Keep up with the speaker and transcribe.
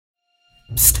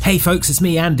Psst, hey folks, it's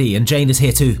me, Andy, and Jane is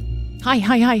here too. Hi. We've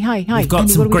got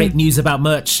Andy, some great news about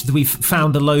merch. We've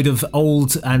found a load of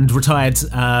old and retired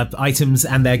items,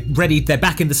 and they're ready. They're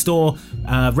back in the store,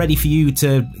 ready for you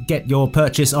to get your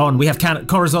purchase on. We have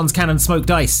Corazon's Cannon Smoke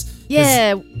Dice.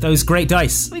 Yeah. Those great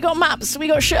dice. We got maps, we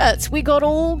got shirts, we got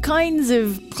all kinds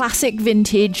of classic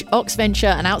vintage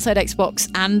Oxventure and Outside Xbox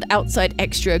and Outside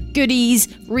Extra goodies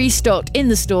restocked in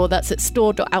the store. That's at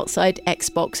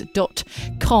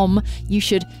store.outsidexbox.com. You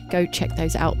should go check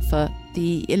those out for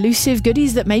the elusive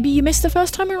goodies that maybe you missed the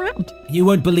first time around. You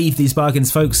won't believe these bargains,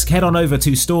 folks. Head on over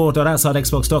to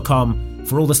store.outsidexbox.com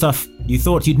for all the stuff you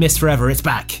thought you'd missed forever. It's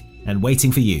back and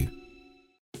waiting for you.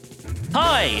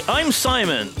 Hi, I'm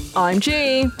Simon. I'm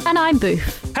G. And I'm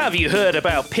Boof. Have you heard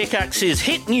about Pickaxe's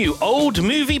hit new old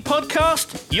movie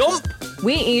podcast, Yomp?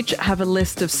 We each have a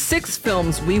list of 6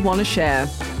 films we want to share.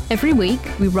 Every week,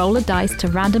 we roll a dice to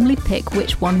randomly pick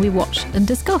which one we watch and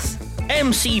discuss.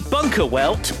 MC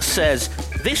Bunkerwelt says,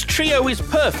 this trio is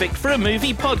perfect for a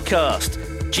movie podcast.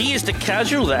 G is the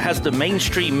casual that has the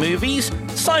mainstream movies,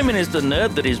 Simon is the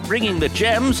nerd that is bringing the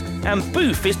gems, and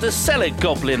Boof is the cellar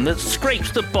goblin that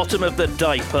scrapes the bottom of the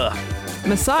diaper.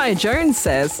 Messiah Jones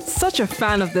says, such a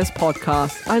fan of this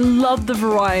podcast. I love the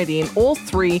variety and all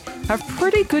 3 have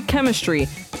pretty good chemistry.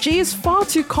 G is far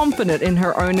too confident in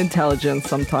her own intelligence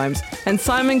sometimes, and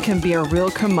Simon can be a real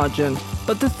curmudgeon.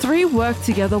 But the 3 work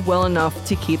together well enough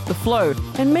to keep the flow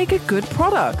and make a good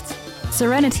product.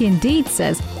 Serenity Indeed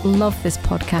says, love this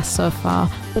podcast so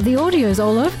far, but the audio is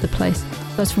all over the place.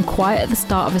 Goes from quiet at the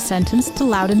start of a sentence to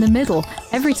loud in the middle.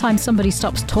 Every time somebody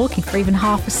stops talking for even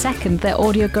half a second, their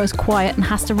audio goes quiet and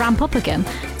has to ramp up again.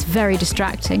 It's very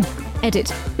distracting.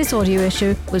 Edit. This audio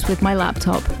issue was with my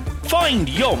laptop. Find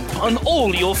Yomp on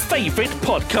all your favourite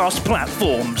podcast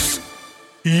platforms.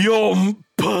 Yomp!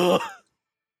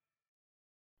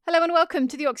 Hello and welcome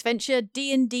to the Oxventure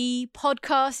D&D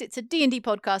podcast. It's a D&D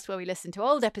podcast where we listen to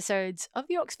old episodes of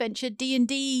the Oxventure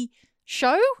D&D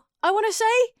show, I want to say.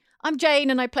 I'm Jane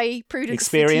and I play Prudence.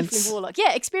 Experience. The Tiefling Warlock.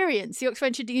 Yeah, Experience. The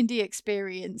Oxventure D&D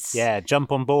experience. Yeah,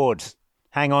 jump on board.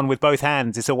 Hang on with both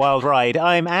hands. It's a wild ride.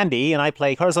 I'm Andy and I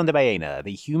play Corazon de Baena,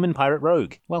 the human pirate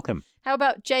rogue. Welcome. How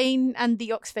about Jane and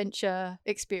the Oxventure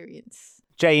experience?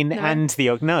 Jane No. and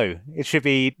the... No, it should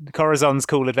be Corazon's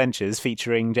Cool Adventures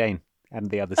featuring Jane and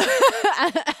the others.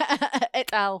 Et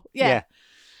al. Yeah.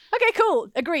 Okay, cool.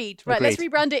 Agreed. Right, let's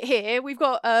rebrand it here. We've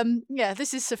got,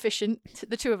 this is sufficient.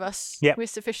 The 2 of us. Yep. We're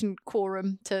sufficient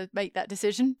quorum to make that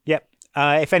decision. Yep.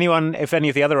 If any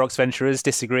of the other Oxventurers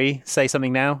disagree, say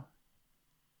something now.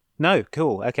 No,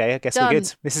 cool. Okay, I guess Done. we're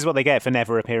good. This is what they get for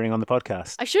never appearing on the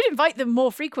podcast. I should invite them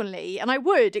more frequently, and I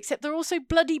would, except they're also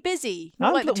bloody busy.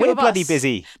 Not like the 2 We're of bloody us.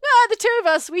 busy. No, the 2 of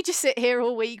us, we just sit here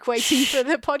all week waiting for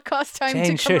the podcast time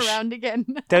Jane, to come shush. around again.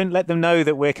 Don't let them know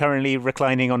that we're currently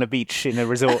reclining on a beach in a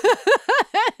resort.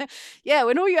 Yeah,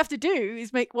 when all you have to do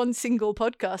is make one single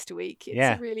podcast a week. It's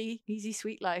Yeah. a really easy,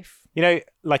 sweet life. You know,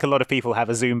 like a lot of people have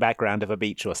a Zoom background of a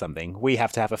beach or something. We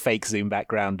have to have a fake Zoom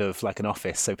background of like an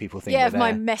office so people think Yeah, we're of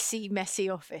my there. messy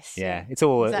office. Yeah, it's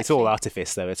all exactly.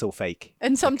 artifice though. It's all fake.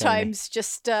 And sometimes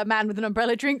just a man with an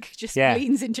umbrella drink just Yeah.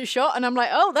 leans into shot, and I'm like,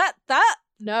 oh, that.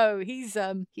 No, he's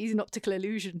an optical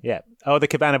illusion. Yeah. Oh, the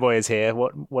Cabana Boy is here.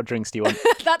 What drinks do you want?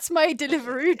 That's my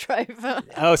Deliveroo driver.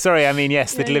 Oh, sorry. I mean,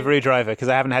 yes, the Yeah, yeah. Deliveroo driver, because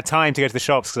I haven't had time to go to the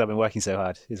shops because I've been working so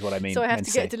hard, is what I mean. So I have meant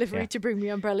to get say. Deliveroo Yeah. to bring me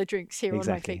umbrella drinks here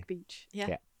Exactly. on my fake beach. Yeah.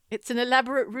 Yeah. It's an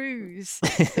elaborate ruse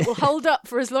that will hold up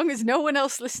for as long as no one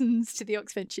else listens to the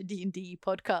Oxventure D&D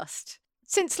podcast.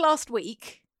 Since last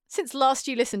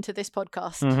you listened to this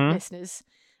podcast, Mhm. listeners,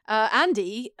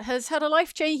 Andy has had a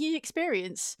life-changing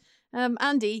experience.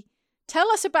 Andy, tell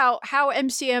us about how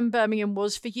MCM Birmingham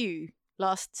was for you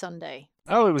last Sunday.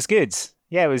 Oh, it was good.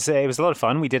 Yeah, it was a lot of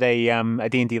fun. We did a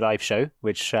D&D live show,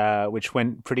 which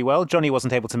went pretty well. Johnny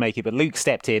wasn't able to make it, but Luke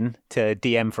stepped in to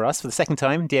DM for us for the second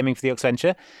time, DMing for the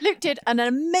Oxventure. Luke did an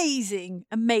amazing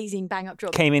bang-up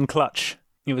job. Came in clutch.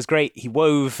 It was great. He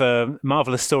wove a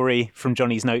marvellous story from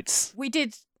Johnny's notes. We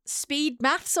did speed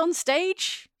maths on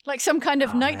stage, like some kind of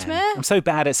Oh, man. nightmare. I'm so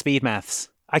bad at speed maths.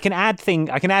 I can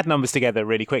add numbers together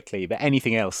really quickly, but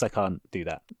anything else, I can't do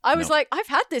that. I was like, I've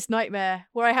had this nightmare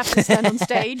where I have to stand on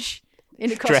stage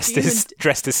in a costume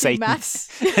dressed as do Satan maths.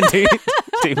 and do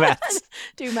maths.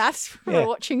 do maths for Yeah. a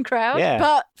watching crowd. Yeah.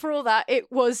 But for all that,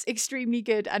 it was extremely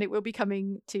good, and it will be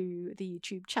coming to the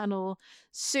YouTube channel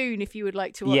soon if you would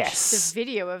like to watch Yes. the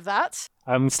video of that.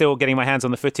 I'm still getting my hands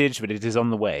on the footage, but it is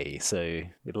on the way, so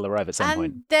it'll arrive at some And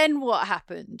point. then what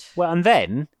happened? Well, and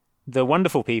then the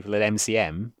wonderful people at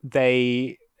MCM,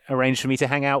 they arranged for me to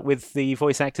hang out with the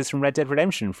voice actors from Red Dead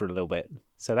Redemption for a little bit.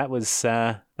 So that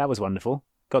was wonderful.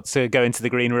 got to go into the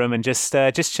green room and just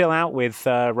chill out with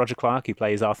Roger Clark, who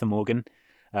plays Arthur Morgan,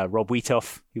 Rob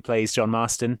Wheatoff, who plays John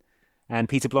Marston, and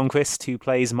Peter Blomqvist, who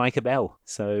plays Micah Bell.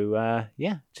 So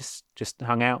just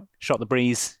hung out, shot the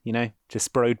breeze,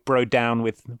 just broed down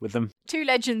with them. Two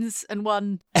legends and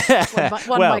one Well,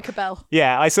 Micah Bell.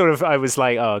 Yeah, I was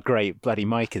like, oh great, bloody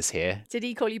Micah's here. Did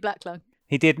he call you Black Lung?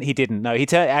 He didn't. No,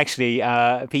 actually,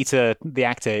 Peter, the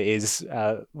actor, is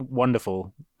a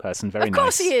wonderful person. Very Of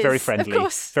course nice, he is. very Of friendly,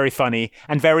 course. very funny,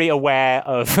 and very aware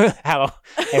of how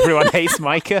everyone hates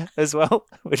Micah as well,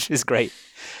 which is great.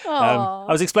 Aw.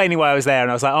 I was explaining why I was there, and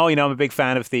I was like, oh, I'm a big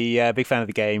fan of the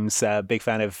games, big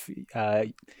fan of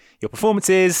your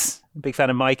performances, big fan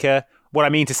of Micah. What I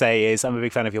mean to say is I'm a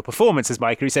big fan of your performance as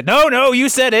Micah. He said, no, you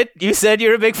said it. You said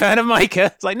you're a big fan of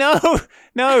Micah. It's like, no,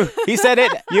 he said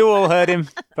it. You all heard him.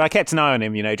 But I kept an eye on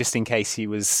him, just in case he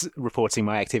was reporting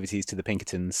my activities to the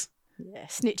Pinkertons. Yeah,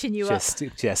 snitching you up.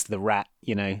 Just the rat,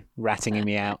 ratting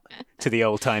me out to the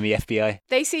old-timey FBI.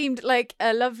 They seemed like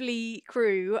a lovely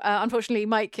crew. Unfortunately,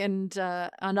 Mike and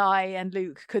I and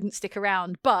Luke couldn't stick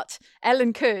around, but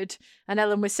Ellen could, and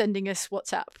Ellen was sending us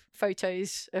WhatsApp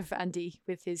photos of Andy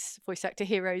with his voice actor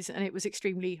heroes, and it was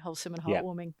extremely wholesome and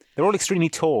heartwarming. They're all extremely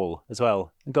tall as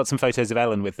well. I got some photos of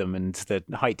Ellen with them, and the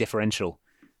height differential,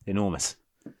 enormous.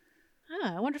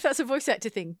 I wonder if that's a voice actor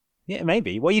thing. Yeah,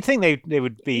 maybe. Well, you'd think they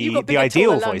would be You've got the bigger,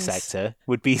 ideal taller voice lungs. actor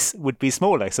would be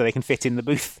smaller so they can fit in the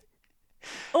booth.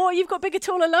 Or you've got bigger,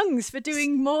 taller lungs for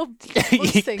doing more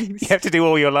voice things. You have to do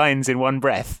all your lines in one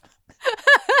breath.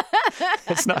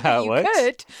 That's not how it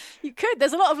works. You could.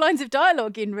 There's a lot of lines of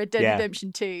dialogue in Red Dead Yeah.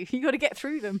 Redemption 2. You got to get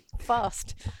through them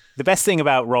fast. The best thing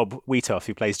about Rob Wheatoff,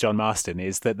 who plays John Marston,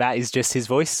 is that is just his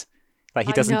voice. Like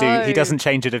he I doesn't know.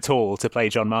 change it at all to play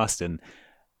John Marston.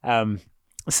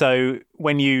 So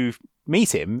when you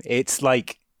meet him, it's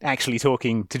like actually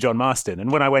talking to John Marston.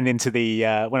 And when I went into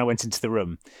the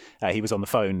room, he was on the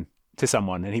phone to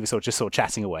someone, and he was sort of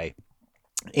chatting away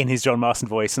in his John Marston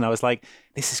voice. And I was like,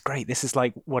 "This is great. This is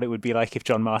like what it would be like if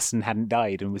John Marston hadn't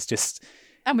died and was just."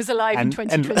 And was alive in And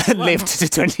 2021. lived to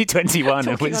 2021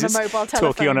 and Talking was on a just mobile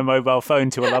talking on a telephone. mobile phone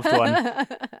to a loved one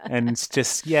and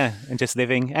just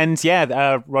living. And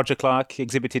Roger Clark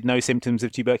exhibited no symptoms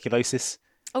of tuberculosis,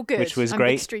 Oh, good. which was I'm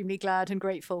great. extremely glad and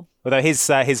grateful. Although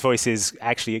his voice is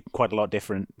actually quite a lot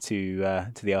different to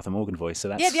the Arthur Morgan voice. So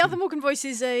that's Yeah, the Arthur Morgan voice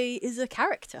is a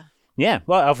character. Yeah,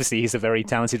 well, obviously he's a very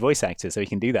talented voice actor, so he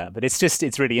can do that. But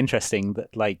it's really interesting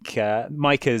that Peter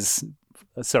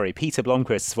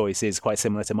Blomqvist's voice is quite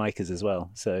similar to Micah's as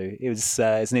well. So it's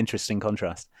an interesting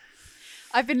contrast.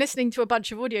 I've been listening to a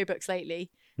bunch of audiobooks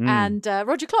lately, and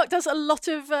Roger Clark does a lot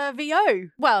of VO.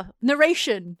 Well,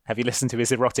 narration. Have you listened to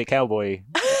his Erotic Cowboy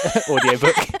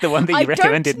audiobook, the one that you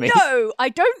recommended me? I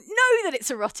don't know that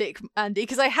it's erotic, Andy,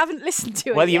 because I haven't listened to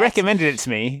it Well, you yet. recommended it to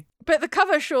me. But the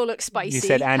cover sure looks spicy. You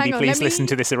said, Andy, Hang on, please let me- listen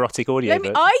to this erotic Let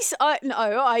audiobook. me.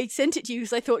 I sent it to you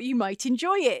because I thought you might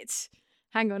enjoy it.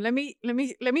 Hang on, let me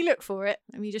look for it.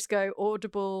 Let me just go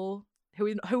Audible,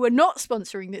 who are not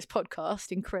sponsoring this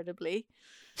podcast, incredibly.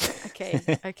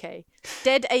 Okay.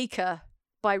 Dead Acre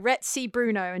by Rhett C.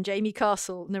 Bruno and Jamie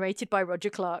Castle, narrated by Roger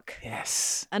Clark.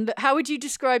 Yes. And how would you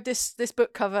describe this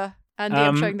book cover, Andy?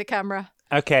 I'm showing the camera.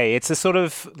 Okay, it's a sort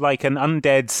of like an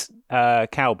undead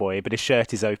cowboy, but his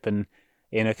shirt is open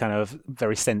in a kind of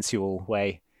very sensual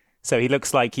way. So he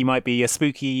looks like he might be a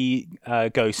spooky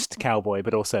ghost cowboy,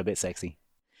 but also a bit sexy.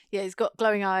 Yeah, he's got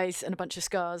glowing eyes and a bunch of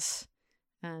scars.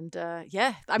 And I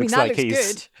mean, Looks that like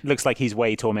looks good. Looks like he's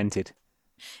way tormented.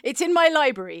 It's in my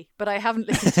library, but I haven't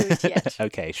listened to it yet.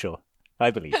 Okay, sure.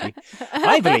 I believe you.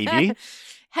 I believe you.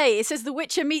 Hey, it says The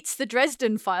Witcher meets the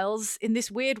Dresden Files in this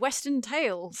weird Western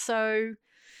tale. So,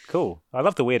 Cool. I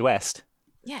love the Weird West.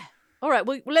 yeah. All right,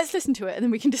 well, let's listen to it and then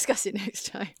we can discuss it next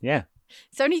time. Yeah.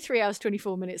 It's only 3 hours,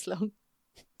 24 minutes long.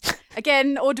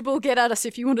 Again, Audible, get at us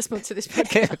if you want to sponsor this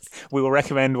podcast. We will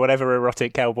recommend whatever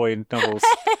erotic cowboy novels.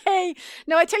 Hey,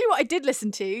 no, I tell you what I did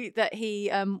listen to that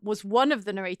he was one of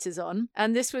the narrators on,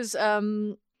 and this was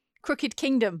Crooked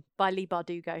Kingdom by Lee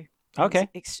Bardugo. Okay.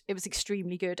 It was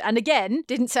extremely good. And again,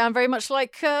 didn't sound very much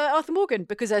like Arthur Morgan,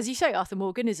 because as you say, Arthur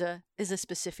Morgan is a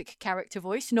specific character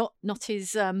voice, not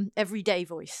his everyday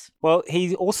voice. Well,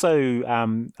 he also,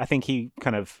 I think he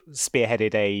kind of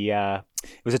spearheaded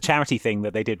it was a charity thing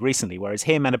that they did recently, whereas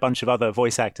him and a bunch of other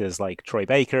voice actors like Troy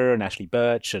Baker and Ashley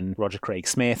Birch and Roger Craig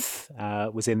Smith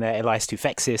was in there. Elias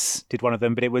Toufexis did one of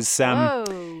them, but it was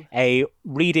a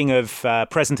reading of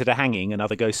Present at a Hanging and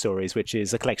Other Ghost Stories, which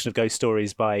is a collection of ghost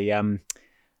stories by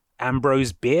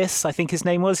Ambrose Bierce, I think his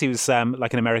name was. He was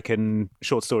like an American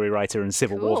short story writer and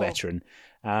Civil War Cool. veteran.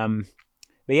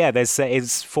 But yeah,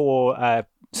 it's for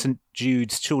St.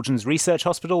 Jude's Children's Research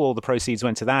Hospital. All the proceeds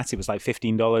went to that. It was like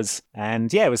 $15.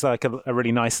 And yeah, it was like a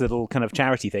really nice little kind of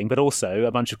charity thing, but also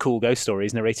a bunch of cool ghost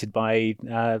stories narrated by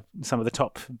some of the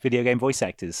top video game voice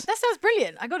actors. That sounds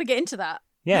brilliant. I got to get into that.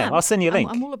 Yeah, Man, I'll send you a link.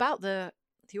 I'm all about the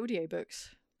audiobooks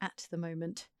at the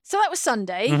moment. So that was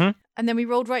Sunday, Mhm. and then we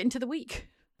rolled right into the week.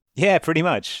 Yeah, pretty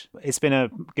much. It's been a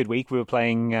good week. We were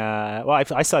playing, I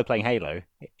started playing Halo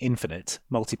Infinite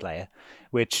multiplayer,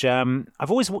 which I've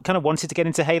always kind of wanted to get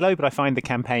into Halo, but I find the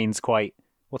campaign's quite,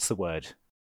 what's the word?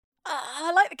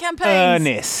 I like the campaigns.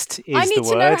 Earnest is the word. I need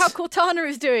to know how Cortana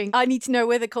is doing. I need to know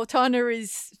whether Cortana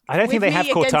is. I don't think with they have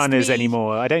me, against Cortanas me,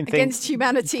 anymore. I don't think against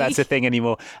humanity. that's a thing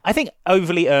anymore. I think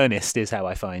overly earnest is how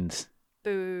I find.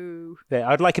 Boo.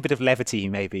 I'd like a bit of levity,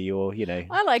 maybe, or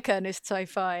I like earnest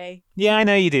sci-fi. Yeah, I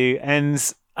know you do,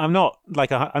 and I'm not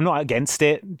I'm not against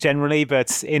it generally,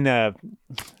 but in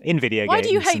video games. Why do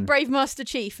you hate Brave Master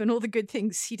Chief and all the good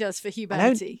things he does for I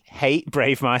humanity? don't hate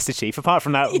Brave Master Chief, apart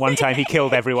from that one time he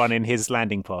killed everyone in his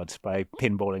landing pod by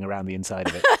pinballing around the inside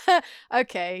of it.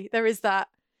 Okay, there is that.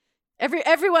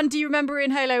 Everyone, do you remember in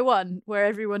Halo 1 where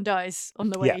everyone dies on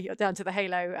the way down to the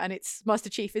Halo and it's Master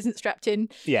Chief isn't strapped in?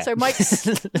 Yeah. So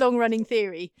Mike's long-running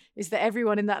theory is that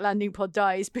everyone in that landing pod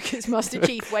dies because Master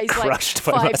Chief weighs like Crushed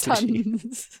by 5 Master Chief.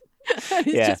 tons. And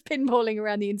it's Yeah. just pinballing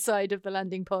around the inside of the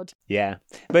landing pod. Yeah,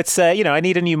 but I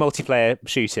need a new multiplayer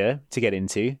shooter to get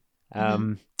into.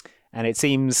 And it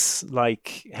seems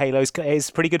like Halo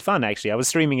is pretty good fun, actually. I was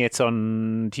streaming it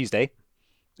on Tuesday.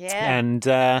 Yeah. And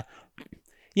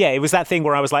it was that thing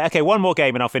where I was like, okay, one more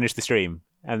game and I'll finish the stream.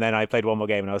 And then I played one more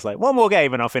game and I was like, one more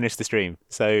game and I'll finish the stream.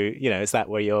 So, it's that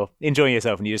where you're enjoying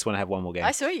yourself and you just want to have one more game.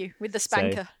 I saw you with the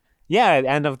spanker. Yeah,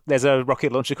 and there's a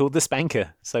rocket launcher called the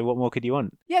Spanker. So what more could you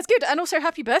want? Yeah, it's good. And also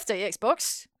happy birthday,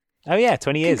 Xbox. Oh yeah,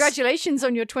 20 years. Congratulations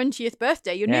on your 20th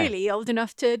birthday. You're Yeah. nearly old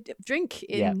enough to drink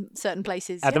in certain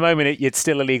places. At the moment, it's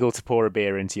still illegal to pour a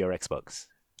beer into your Xbox.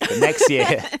 But next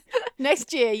year...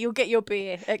 Next year, you'll get your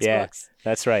beer, Xbox. Yeah,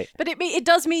 that's right. But it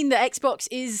does mean that Xbox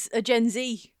is a Gen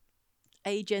Z.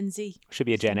 A Gen Z. Should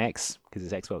be a Gen X, because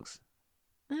it's Xbox.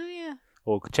 Oh, yeah.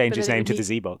 Or change But its it name would to be- the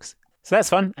Z-Box. So that's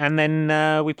fun. And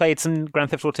then we played some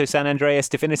Grand Theft Auto San Andreas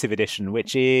Definitive Edition,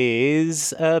 which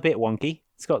is a bit wonky.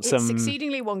 It's got It's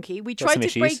exceedingly wonky. We got tried some to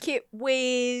issues. break it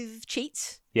with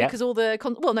cheats. Yeah. Because all the...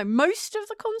 most of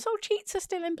the console cheats are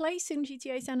still in place in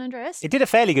GTA San Andreas. It did a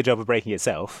fairly good job of breaking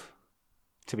itself,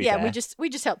 to be fair. we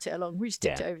just helped it along. We just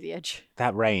tipped Yeah. it over the edge.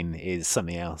 That rain is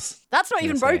something else. That's not I was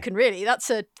even gonna say. broken, really. That's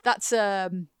a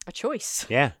choice.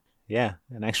 Yeah,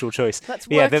 an actual choice. That's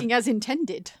Yeah, working as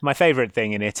intended. my favourite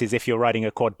thing in it is if you're riding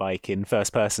a quad bike in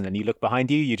first person and you look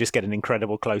behind you, you just get an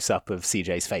incredible close-up of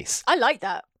CJ's face. I like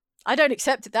that. I don't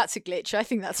accept that that's a glitch. I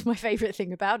think that's my favourite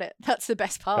thing about it. That's the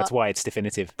best part. That's why it's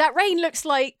definitive. That rain looks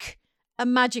like a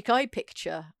magic eye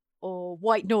picture or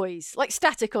white noise, like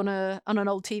static on an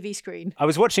old TV screen. I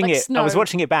was watching Like it. I was snow.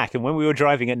 watching it back, and when we were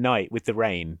driving at night with the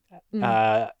rain, you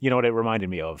know what it reminded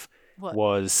me of? What?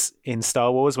 Was in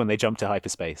Star Wars when they jump to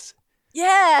hyperspace.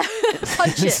 Yeah,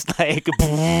 punch it, It's like,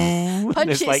 and punch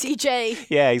it's it, like, CJ.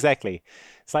 yeah, exactly.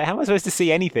 It's like, how am I supposed to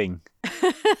see anything?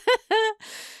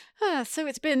 So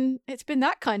it's been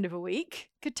that kind of a week.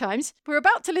 Good times. We're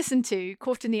about to listen to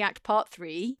Caught in the Act Part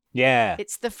 3. Yeah,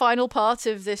 It's the final part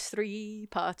of this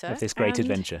 3-parter. of this great and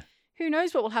adventure. Who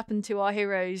knows what will happen to our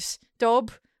heroes,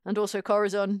 Dob and also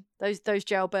Corazon, those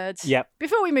jailbirds. Yep.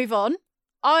 Before we move on,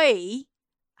 I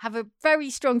have a very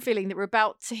strong feeling that we're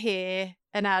about to hear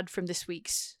an ad from this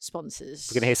week's sponsors.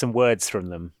 We're gonna hear some words from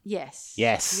them. Yes.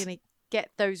 Yes. We're going to get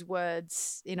those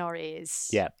words in our ears.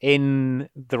 Yeah, in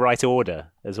the right order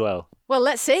as well. Well,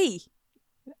 let's see.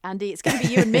 Andy, it's going to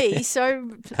be you and me, so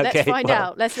let's Okay, find well.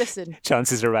 out. Let's listen.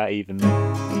 Chances are about even.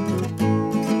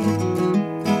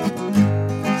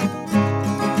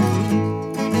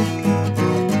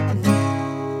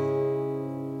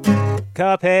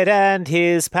 Cuphead and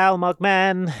his pal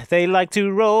Mugman, they like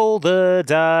to roll the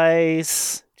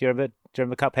dice. Do you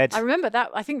remember Cuphead? I remember that.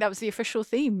 I think that was the official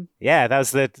theme. Yeah, that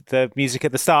was the music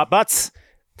at the start. But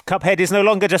Cuphead is no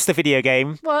longer just a video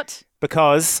game, What?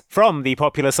 because from the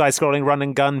popular side-scrolling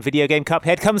run-and-gun video game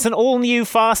Cuphead comes an all-new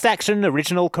fast-action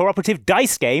original cooperative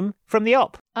dice game from the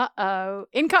op. Uh-oh.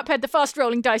 In Cuphead, the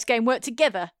fast-rolling dice game work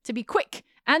together to be quick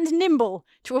and nimble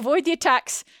to avoid the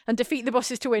attacks and defeat the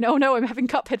bosses to win. Oh no, I'm having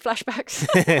Cuphead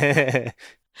flashbacks.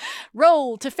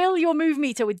 Roll to fill your move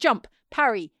meter with jump,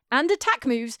 parry, and attack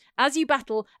moves as you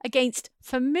battle against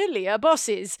familiar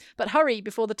bosses. But hurry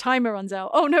before the timer runs out.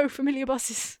 Oh no, familiar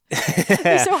bosses.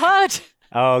 They're so hard.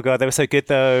 Oh god, they were so good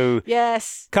though.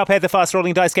 Yes. Cuphead, the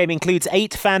fast-rolling dice game, includes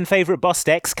 8 fan-favourite boss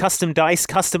decks, custom dice,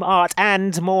 custom art,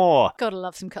 and more. Gotta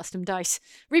love some custom dice.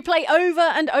 Replay over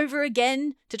and over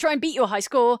again to try and beat your high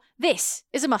score. This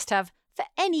is a must-have for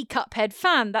any Cuphead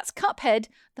fan. That's Cuphead,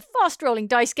 the fast-rolling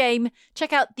dice game.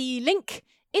 Check out the link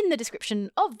in the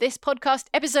description of this podcast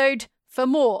episode for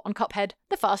more on Cuphead,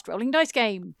 the fast-rolling dice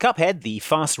game. Cuphead, the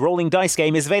fast-rolling dice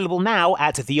game, is available now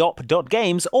at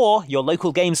theop.games or your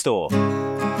local game store.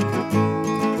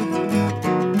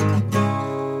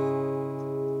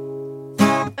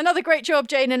 Another great job,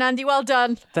 Jane and Andy. Well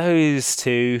done. Those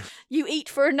two, You eat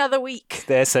for another week.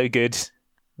 they're so good.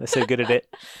 They're so good at it.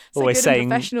 So always good and saying,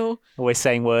 professional. always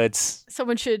saying words.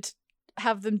 Someone should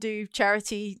have them do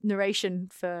charity narration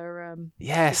for the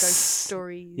Yes. ghost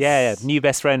stories. Yeah, new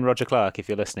best friend Roger Clark, if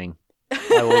you're listening.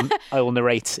 I will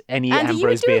narrate any Andy, you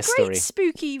would Ambrose do a Bierce great story.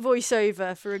 spooky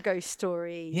voiceover for a ghost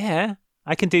story. Yeah.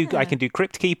 I can do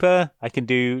Crypt Keeper, I can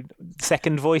do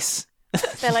second voice.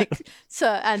 They're like,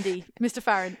 Sir Andy, Mr.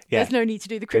 Farron, Yeah. there's no need to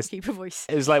do the Crypt Keeper voice.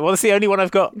 It was like, well, that's the only one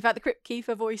I've got. In fact, the Crypt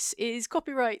Keeper voice is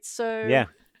copyright, so Yeah.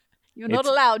 you're not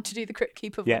It's- allowed to do the Crypt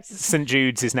Keeper Yeah. voice. St.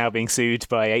 Jude's is now being sued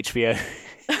by HBO.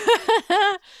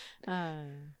 As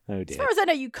Oh dear. far as I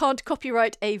know, you can't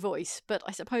copyright a voice, but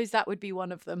I suppose that would be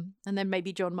one of them. And then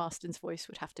maybe John Marston's voice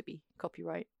would have to be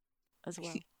copyright as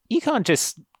well. You can't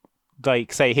just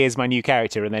like say, here's my new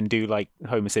character and then do like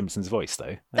Homer Simpson's voice though.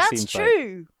 That That's seems like-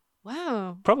 true.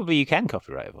 Wow. Probably you can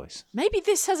copyright a voice. Maybe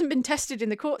this hasn't been tested in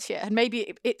the courts yet, and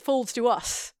maybe it falls to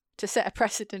us to set a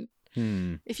precedent.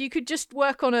 If you could just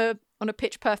work on a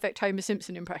pitch perfect Homer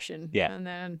Simpson impression, Yeah. and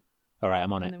then All right,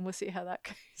 I'm on it. we'll see how that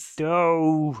goes.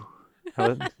 Oh.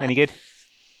 Any good?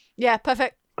 Yeah,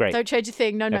 perfect. Great. Don't change a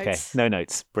thing. No Okay, notes. no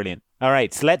notes. Brilliant. All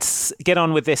right, so let's get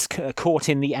on with this Caught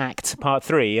in the Act part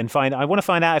 3 and I want to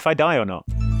find out if I die or not.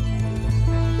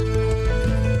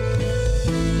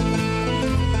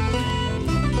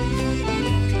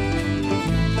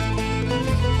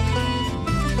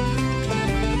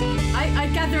 I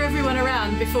gather everyone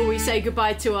around before we say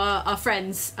goodbye to our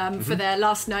friends for their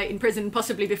last night in prison,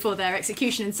 possibly before their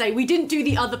execution, and say we didn't do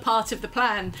the other part of the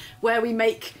plan where we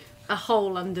make a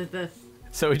hole under the.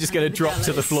 So we're just going to drop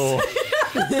to the floor.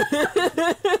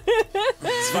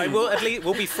 It's fine.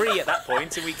 We'll be free at that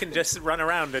point and we can just run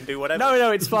around and do whatever.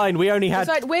 No, it's fine. We only had It's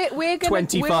like we're gonna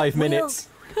 25 minutes.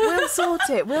 We'll sort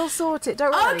it. We'll sort it.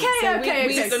 Don't worry. Okay.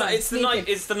 It's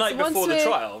the night So before the once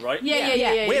trial, right?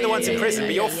 Yeah. We're the ones in yeah, prison, yeah,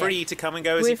 but you're yeah. free to come and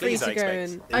go as We're you free please, I to go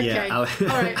expect. and. Okay. Yeah, All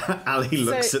right. Ali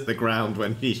looks So- at the ground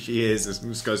when she hears this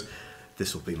and just goes,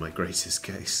 "This will be my greatest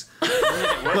case."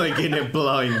 Like in a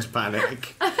blind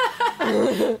panic.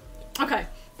 Okay.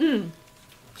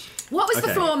 What was the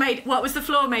Okay. floor made? What was the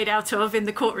floor made out of in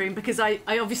the courtroom? Because I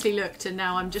obviously looked, and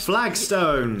now I'm just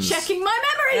Flagstones. checking my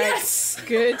memory. Yes.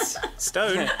 Good.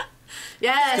 Stone.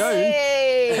 Yes.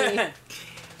 Hey.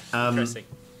 Interesting.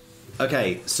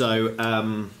 Okay, so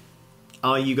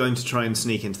are you going to try and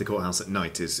sneak into the courthouse at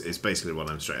night? Is basically what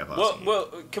I'm straight up asking. Well,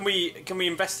 can we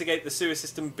investigate the sewer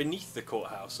system beneath the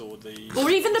courthouse or the Or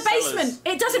even the cellars? basement.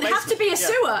 It doesn't have to be a Yeah.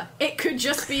 sewer. It could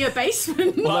just be a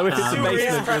basement. Although if it's a Sewer is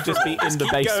basement, it'll just be in the Keep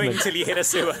going basement. until you hit a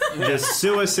sewer. The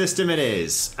sewer system it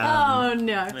is. Oh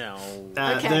no. No.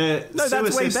 Okay. No, sewer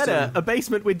that's way system- better. A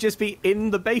basement would just be in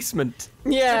the basement.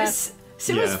 Yeah.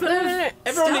 Sewer's Yeah. full of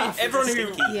stuff. Everyone who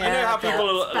Stinky. you know how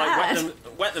people like Bad.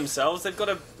 wet themselves. They've got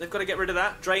to get rid of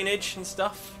that drainage and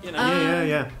stuff. You know.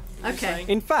 Yeah. Okay.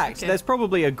 In fact, Okay. there's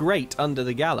probably a grate under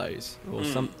the gallows or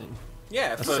something. Yeah.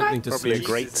 That's for- something to Probably a see.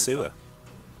 great sewer.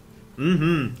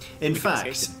 In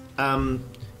fact,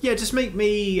 just make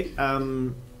me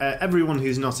everyone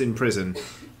who's not in prison.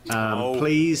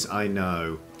 Please, I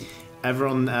know.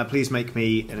 Everyone, please make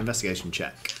me an investigation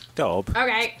check. Dob,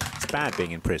 Okay. it's bad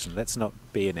being in prison. Let's not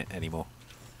be in it anymore.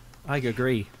 I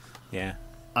agree. Yeah.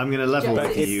 I'm going to level But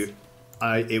with it's- you.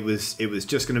 It was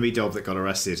just going to be Dob that got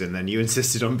arrested, and then you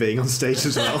insisted on being on stage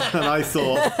as well. And I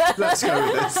thought, let's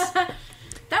go with this.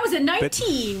 That was a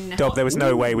 19. Dob, there was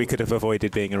no way we could have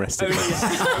avoided being arrested.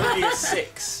 only a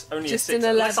 6. Only Just a 6. an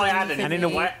Unless I 11 add for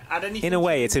anything. me. Add anything In a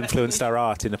way, to it's the influenced our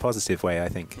art in a positive way, I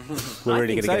think. We're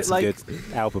really think going to so, get some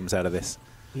good albums out of this.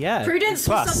 Yeah. Prudence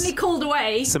Plus, was suddenly called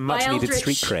away some by much-needed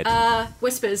Eldritch street cred.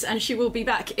 whispers, and she will be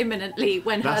back imminently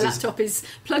when her That is- laptop is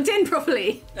plugged in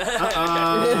properly.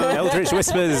 Eldritch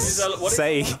Whispers what is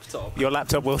say the laptop? your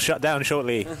laptop will shut down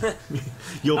shortly.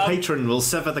 Your patron will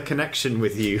sever the connection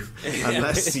with you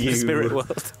unless you The spirit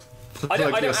world. I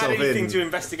don't add yourself anything in. to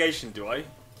investigation, do I?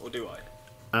 Or do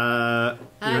I?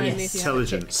 your yes.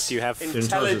 intelligence. Do you have Your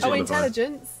intelligence. Oh, modifier.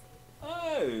 intelligence.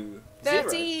 Oh.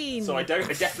 13. So I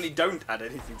definitely don't add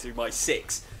anything to my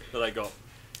 6 that I got.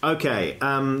 Okay,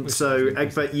 so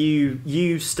Egbert,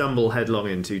 you stumble headlong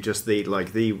into just the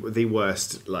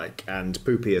worst and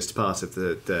poopiest part of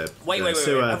the Wait.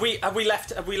 sewer. Have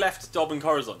we left Dob and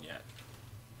Corazon yet?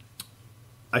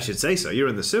 I should say so. You're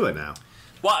in the sewer now.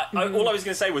 Well, all I was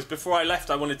going to say was before I left,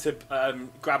 I wanted to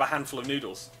grab a handful of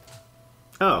noodles.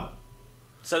 Oh.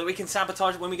 So that we can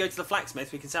sabotage when we go to the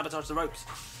blacksmith. We can sabotage the ropes.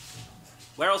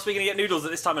 Where else are we going to get noodles at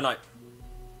this time of night?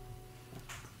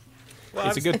 Well,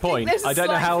 it's a good point. There's I don't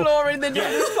know how. flaw in the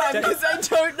noodles plan because I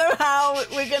don't know how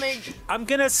we're gonna. I'm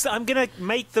gonna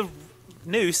make the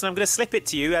noose and I'm gonna slip it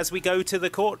to you as we go to the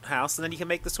courthouse, and then you can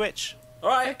make the switch. All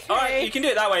right. You can do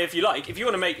it that way if you like. If you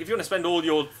want to spend all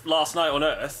your last night on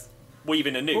Earth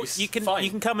weaving a noose, you can fine. you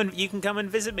can come and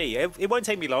visit me. It won't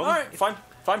take me long. All right, fine.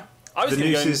 I was The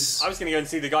going nooses- to go and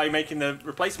see the guy making the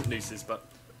replacement nooses, but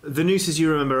The nooses,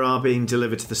 you remember, are being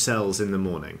delivered to the cells in the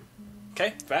morning.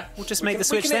 okay, fair. We'll just make the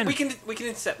switch then. We can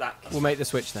intercept that. We'll make the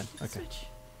switch then. Okay.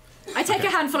 I take a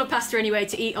handful of pasta anyway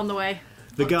to eat on the way.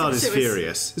 The guard is So it's-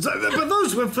 furious. It's like, but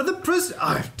those were for the prison.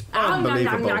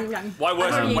 Unbelievable. Why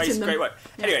work I've and waste eaten them. great work?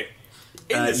 Anyway,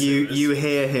 in the You sewers- you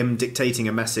hear him dictating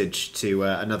a message to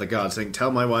another guard saying,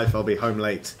 "Tell my wife I'll be home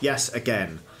late." Yes,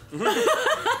 again.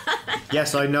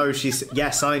 Yes, I know.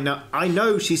 Yes, I know. I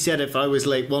know. She said if I was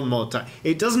late one more time,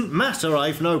 it doesn't matter.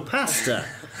 I've no pasta.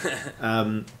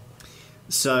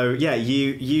 So yeah,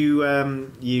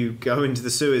 you go into the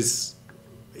sewers,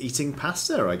 eating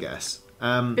pasta, I guess.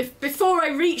 Before I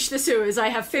reach the sewers, I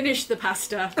have finished the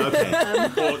pasta. Okay,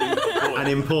 an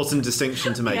important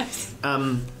distinction to make. Yes.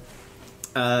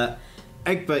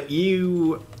 Egbert,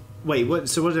 you wait. What?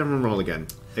 So what did everyone roll again?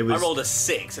 It was. I rolled a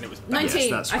 6 and it was bad.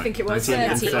 19, that's I right. think it was. 19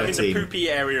 and 13. I'm in the 13. poopy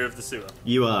area of the sewer.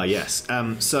 You are, yes.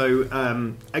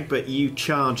 So, Egbert, you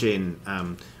charge in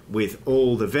with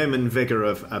all the vim and vigour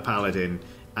of a paladin,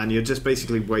 and you're just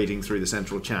basically wading through the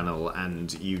central channel,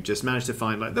 and you just manage to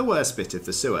find the worst bit of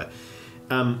the sewer.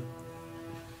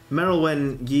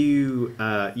 Merylwen, you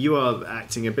are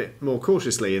acting a bit more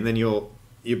cautiously, and then you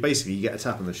basically get a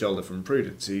tap on the shoulder from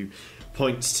Prudence, who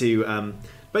points to.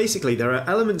 Basically, there are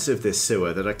elements of this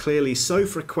sewer that are clearly so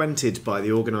frequented by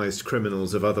the organised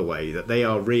criminals of Otherway that they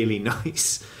are really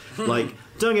nice. Don't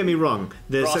get me wrong,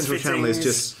 the Brass central channel is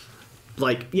fittings. just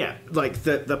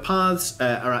the paths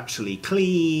are actually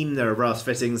clean. There are brass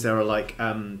fittings. There are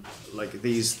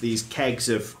these kegs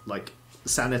of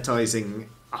sanitizing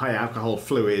high alcohol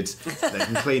fluid they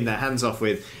can clean their hands off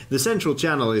with. The central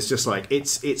channel is just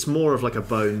it's more of a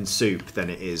bone soup than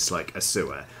it is a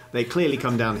sewer. They clearly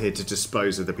come down here to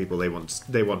dispose of the people they want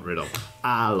rid of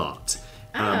a lot.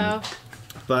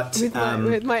 But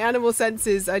With my animal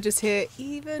senses, I just hear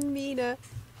even meaner.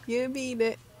 You mean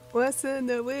it worse than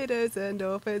the widows and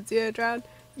orphans you drown.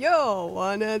 You're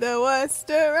one of the worst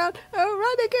around. Oh,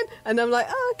 run again! And I'm like,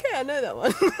 oh, okay, I know that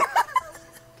one.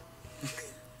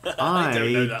 I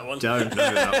don't know that one. Don't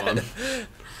know that one.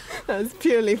 That's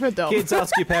purely for Dom. Kids,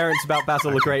 ask your parents about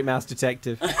Basil the Great Mouse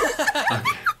Detective.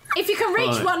 If you can reach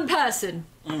Right. one person,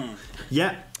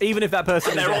 Yeah. Even if that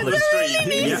person is They're on the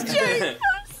Ellen. street. Yeah.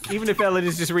 Even if Ellen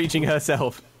is just reaching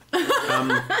herself. But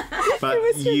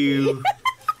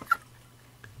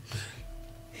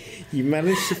you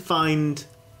managed to find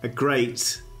a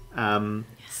grate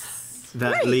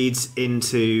that leads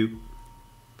into,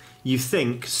 you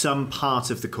think, some part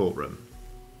of the courtroom.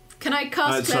 can I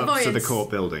cast clairvoyance? So the court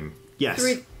building. Yes.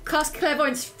 Cast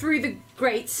clairvoyance through the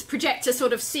grates, project a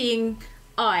sort of seeing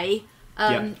eye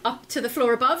Yeah. up to the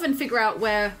floor above, and figure out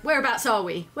whereabouts are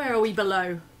we? Where are we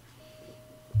below?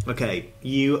 Okay,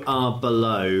 you are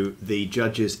below the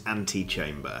judge's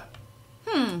antechamber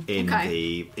in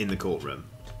the courtroom.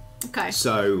 Okay.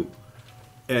 So,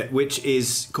 which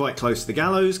is quite close to the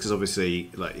gallows, because obviously,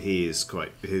 he is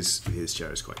quite his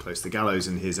chair is quite close to the gallows,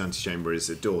 and his antechamber is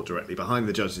a door directly behind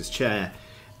the judge's chair.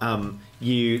 A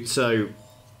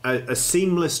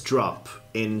seamless drop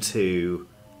into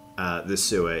the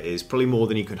sewer is probably more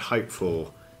than you could hope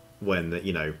for when the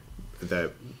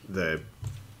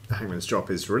hangman's drop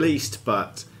is released,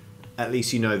 but at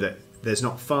least you know that there's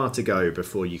not far to go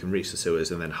before you can reach the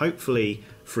sewers, and then hopefully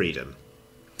freedom.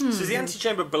 So is the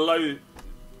antechamber below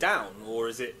down, or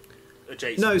is it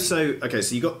adjacent? No, so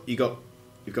you've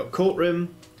got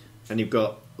courtroom, and you've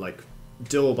got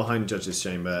door behind judge's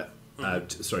chamber.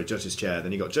 Judge's chair.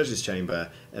 Then you've got judge's chamber,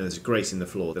 and there's a grate in the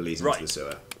floor that leads into the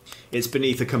sewer. It's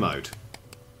beneath a commode.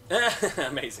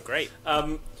 Amazing, great.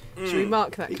 Should we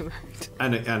mark that command?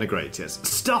 And a grate, yes.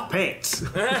 Stop it!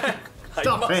 I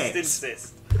Stop must it!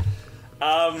 insist.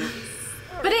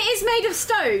 But it is made of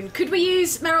stone. Could we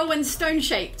use Merylwen's stone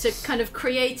shape to kind of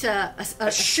create a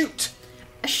A chute.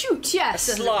 A chute, yes.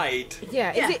 Slide.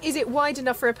 Yeah. Is it wide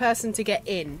enough for a person to get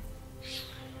in?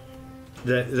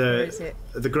 Or is it?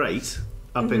 The grate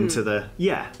up into the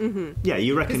yeah.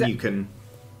 You reckon you can?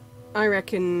 I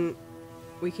reckon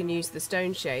we can use the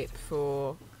stone shape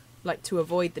for, like, to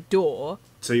avoid the door.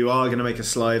 So you are going to make a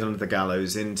slide under the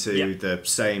gallows into the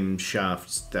same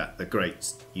shafts that the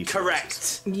grate used.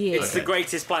 Correct. Yeah. It's the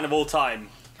greatest plan of all time.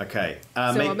 Okay.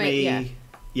 I'll Make me. yeah.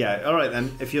 Yeah. All right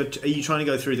then. Are you trying to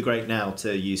go through the grate now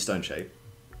to use stone shape?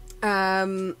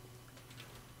 No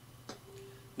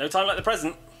time like the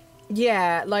present.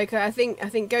 Yeah, like I think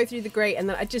go through the grate, and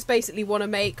then I just basically want to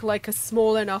make like a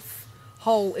small enough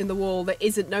hole in the wall that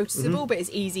isn't noticeable, but is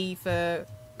easy for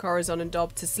Corazon and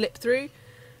Dob to slip through.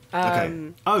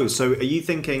 Okay. Oh, so are you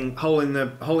thinking hole in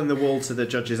the wall to the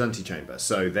judge's antechamber?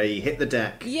 So they hit the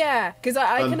deck. Yeah, because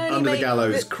I can only under make the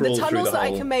gallows, crawl the through tunnels the that I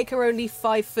hole. can make are only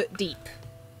 5 foot deep.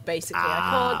 Basically,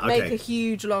 I can't make a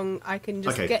huge long. I can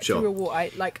just get through a wall. I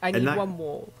need one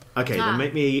wall. Okay, then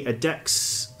make me a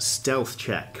Dex stealth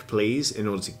check, please, in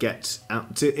order to get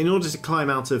out. In order to climb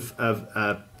out of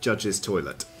judge's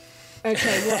toilet.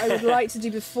 Okay, what I would like to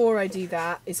do before I do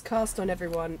that is cast on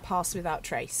everyone pass without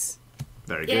trace.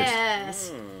 Very good.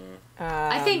 Yes.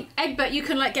 I think, Egbert, you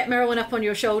can like get Merylwyn up on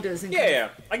your shoulders. And Yeah,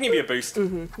 I can give you a boost.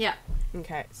 Yeah.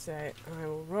 Okay, so I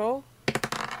will roll.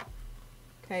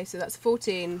 Okay, so that's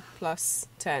 14 plus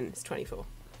 10 is 24.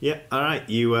 Yeah. All right.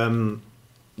 You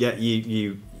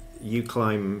you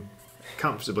climb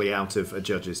comfortably out of a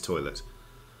judge's toilet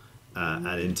and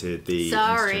into the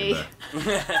Sorry.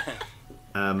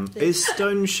 antechamber. Is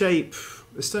stone shape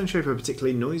a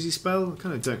particularly noisy spell? I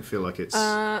kind of don't feel like it's.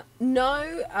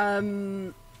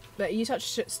 No. But you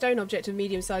touch a stone object of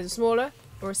medium size or smaller,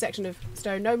 or a section of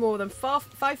stone no more than 5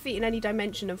 feet in any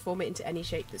dimension, and form it into any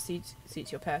shape that suits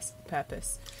your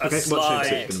purpose. Okay, what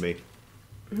shape's it going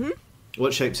to be?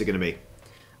 What shape's it going to be?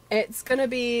 It's going to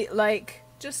be like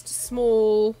just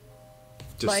small,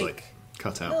 Just like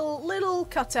cut out. little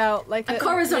cutout, like a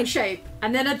Corazon shape,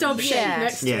 and then a Dob shape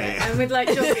next to it, and with like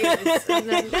dog ears, and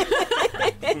then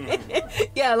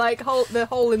yeah, like the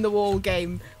hole in the wall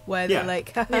game where they're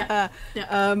like, and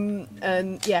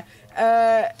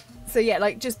so yeah,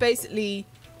 like just basically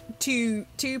two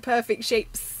perfect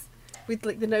shapes with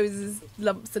like the noses,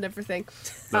 lumps, and everything,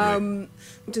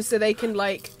 just so they can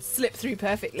like slip through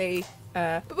perfectly,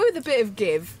 but with a bit of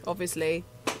give, obviously.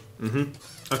 Okay,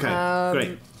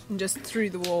 great. And just through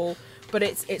the wall, but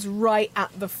it's right at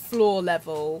the floor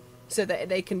level, so that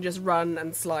they can just run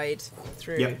and slide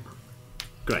through. Yep.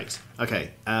 Great. Okay.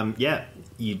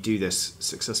 You do this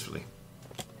successfully.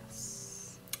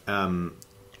 The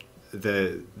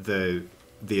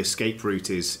escape route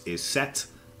is set,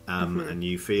 and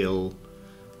you feel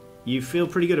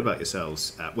pretty good about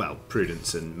yourselves. Well,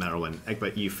 Prudence and Merylwyn,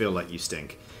 Egbert, you feel like you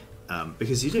stink.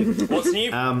 Because you do. What's new?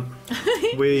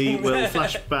 We will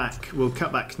flash back. We'll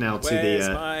cut back now to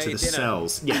the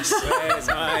cells. Yes. Where's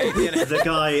my dinner? The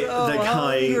guy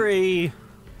Hungry.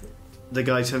 the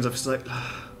guy turns up. He's like,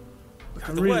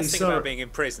 I'm The really worst thing sorry. about being in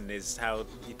prison is how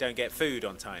you don't get food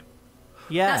on time.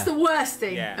 Yeah. that's the worst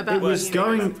thing about It was being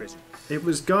in going. prison. It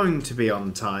was going to be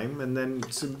on time, and then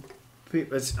some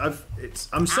people.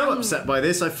 I'm so upset by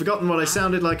this. I've forgotten what I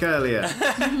sounded like earlier.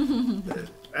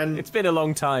 And It's been a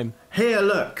long time. here,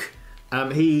 look.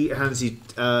 He hands you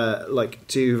like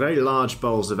 2 very large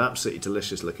bowls of absolutely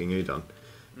delicious-looking udon.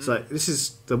 It's like, this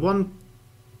is the one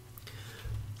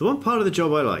part of the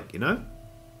job I like. You know,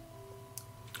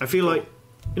 I feel like,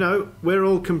 we're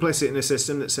all complicit in a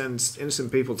system that sends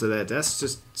innocent people to their deaths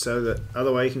just so that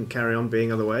Other Way can carry on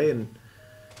being Other Way. And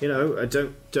I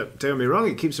don't get me wrong,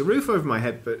 it keeps a roof over my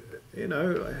head, but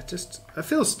I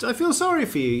feel sorry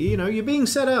for you. You're being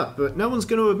set up, but no one's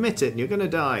going to admit it, and you're going to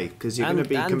die because you're going to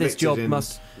be and convicted this job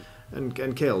must.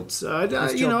 and killed. So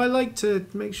I like to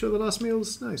make sure the last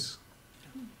meal's nice.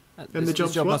 And the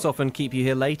This job must often keep you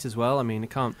here late as well. I mean, it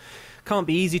can't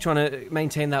be easy trying to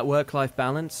maintain that work-life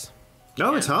balance.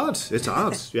 No, it's hard. It's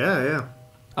hard. Yeah.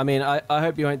 I mean, I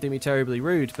hope you won't think me terribly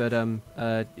rude, but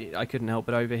I couldn't help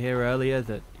but overhear earlier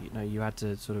that you had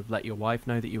to sort of let your wife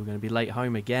know that you were going to be late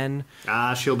home again.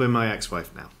 She'll be my ex-wife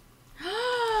now.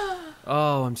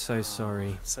 Oh, I'm so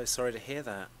sorry. So sorry to hear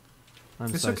that.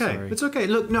 It's so okay. sorry. It's okay.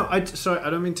 Look, no, I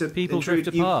don't mean to. People intrude.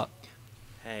 drift apart.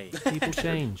 Hey, People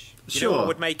change. you Sure. know what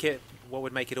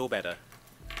would make it all better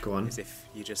Go on. is if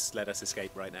you just let us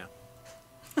escape right now.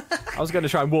 I was going to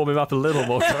try and warm him up a little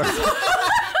more.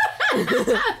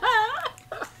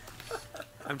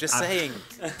 I'm just saying.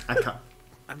 I can't.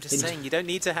 I'm just saying. You don't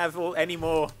need to have any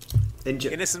more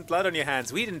innocent blood on your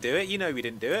hands. We didn't do it. You know we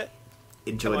didn't do it.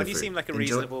 Enjoy Come on, the you fruit. seem like a Enjoy-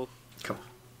 reasonable. Come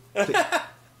on. Please.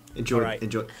 Enjoy. All right.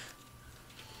 Enjoy.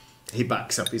 He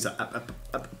backs up. He's like, up.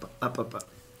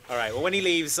 All right. Well, when he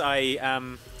leaves, I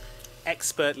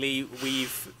expertly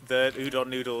weave the udon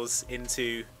noodles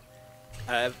into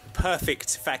a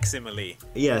perfect facsimile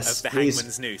of the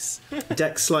hangman's noose.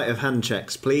 Dex sleight of hand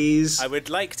checks, please. I would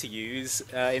like to use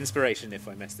inspiration if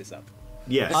I mess this up.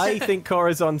 Yes. I think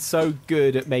Corazon's so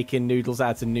good at making noodles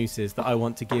out of nooses that I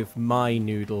want to give my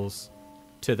noodles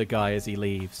to the guy as he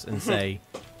leaves and say,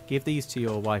 give these to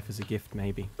your wife as a gift,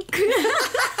 maybe.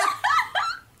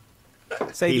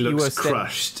 He looks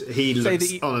crushed. He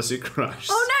looks honestly crushed.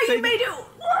 Oh no, you made it worse!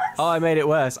 Oh, I made it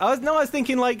worse. I was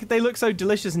thinking, like, they look so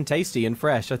delicious and tasty and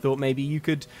fresh. I thought maybe you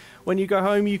could, when you go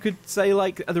home, you could say,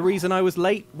 like, the reason I was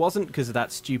late wasn't because of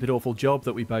that stupid, awful job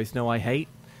that we both know I hate.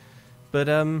 But,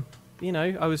 you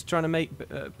know, I was trying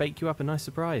to bake you up a nice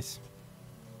surprise.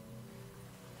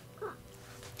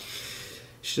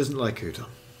 She doesn't like udon.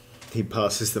 He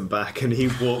passes them back and he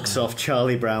walks off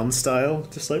Charlie Brown style,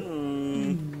 just like.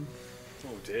 Oh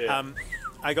dear.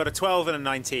 I got a 12 and a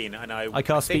 19, and I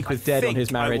can't speak with Dead on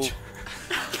his marriage.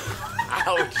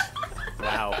 Ouch!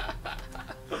 Wow.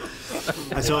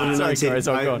 I saw a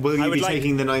 19. Will you be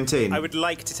taking the 19? I would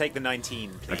like to take the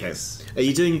 19, please. Okay. Are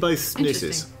you doing both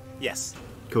nooses? Yes.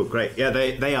 Cool, great. Yeah,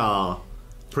 they are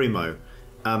primo.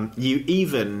 You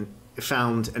even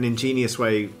found an ingenious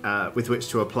way with which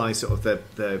to apply sort of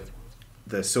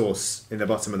the sauce in the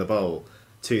bottom of the bowl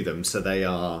to them, so they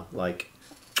are like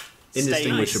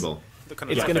indistinguishable. Nice.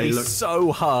 It's going to be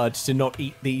so hard to not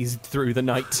eat these through the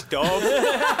night. Dog,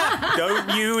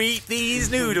 don't you eat these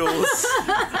noodles.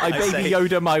 I Baby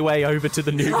Yoda my way over to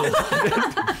the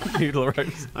noodle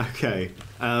roast. Okay.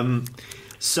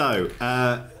 So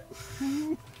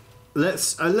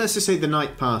let's just say the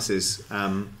night passes.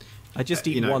 I just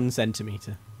eat 1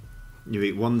 centimetre. You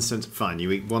eat 1 cent. Fine,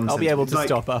 you eat 1 I'll be able to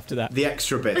stop after that. The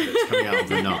extra bit that's coming out of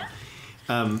the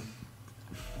knot.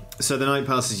 So the night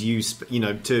passes.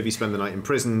 Two of you spend the night in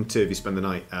prison. 2 of you spend the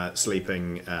night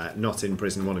sleeping, not in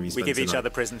prison. One of you spends we give the each night other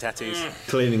prison tattoos,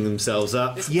 cleaning themselves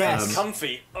up. Yes,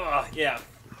 comfy. Oh, yeah,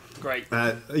 great.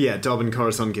 Dob and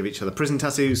Corazon give each other prison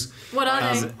tattoos. What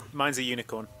are they? Mine's a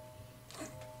unicorn.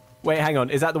 Wait, hang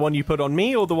on. Is that the one you put on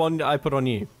me or the one I put on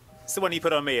you? It's the one you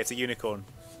put on me. It's a unicorn.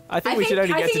 I think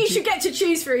you should get to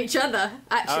choose for each other,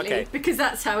 actually, because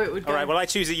that's how it would go. All right, well, I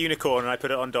choose a unicorn and I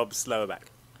put it on Dob's lower back.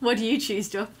 What do you choose,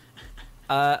 Dob?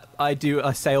 I do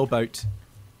a sailboat.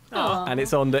 Aww. And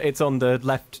it's on the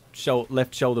left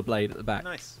shoulder blade at the back.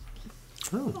 Nice.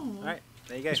 Oh. All right,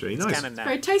 there you go. That's really it's nice. canon now.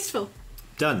 Very tasteful.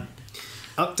 Done.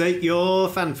 Update your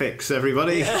fanfics,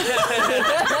 everybody.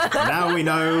 Now we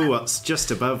know what's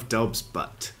just above Dob's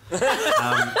butt.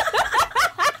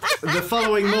 The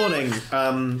following morning,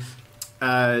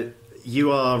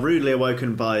 you are rudely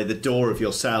awoken by the door of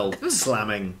your cell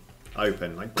slamming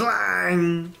open, like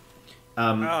clang.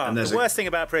 And the worst thing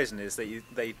about prison is that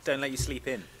they don't let you sleep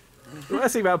in. The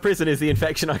worst thing about prison is the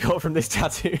infection I got from this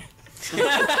tattoo.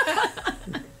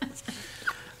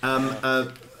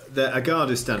 A guard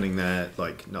is standing there,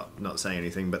 like not saying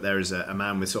anything, but there is a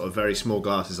man with sort of very small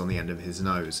glasses on the end of his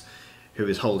nose, who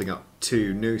is holding up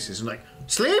 2 nooses and like,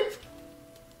 sleep?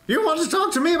 You want to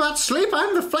talk to me about sleep?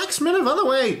 I'm the flaxman of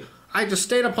Otherway. I just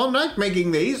stayed up all night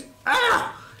making these.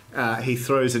 He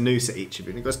throws a noose at each of you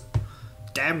and he goes,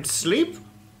 damned sleep?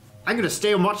 I'm going to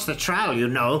stay and watch the trial, you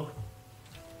know.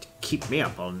 Keep me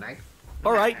up all night.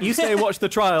 All right, you stay and watch the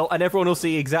trial, and everyone will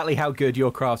see exactly how good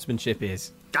your craftsmanship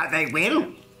is. They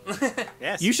will.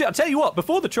 Yes. You should. I'll tell you what.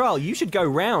 Before the trial, you should go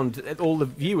round at all the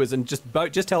viewers and just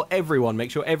tell everyone.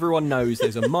 Make sure everyone knows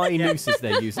those are my nooses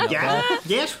they're using.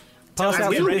 Yes. Pass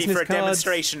out Get some ready business for a cards.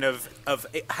 demonstration of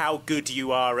how good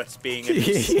you are at being a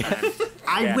noose man.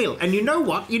 I will. And you know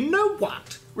what?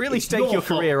 Really It's stake your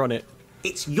fault. career on it.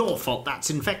 It's your fault that's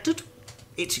infected.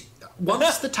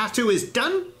 Once the tattoo is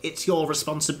done, it's your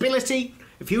responsibility.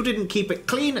 If you didn't keep it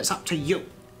clean, it's up to you.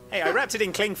 Hey, I wrapped it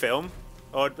in cling film,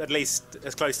 or at least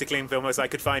as close to cling film as I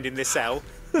could find in this cell.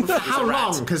 For how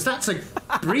long? Because that's a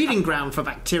breeding ground for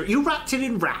bacteria. You wrapped it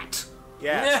in rat.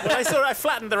 Yeah. Well, I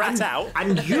flattened the rat out.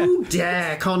 And you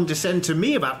dare condescend to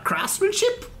me about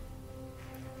craftsmanship?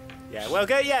 Yeah, well,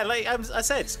 go. Yeah, like I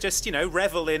said, just,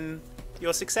 revel in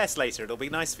your success later. It'll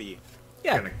be nice for you.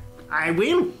 Yeah. I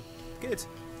will. Good.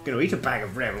 Gonna eat a bag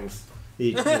of Rebels.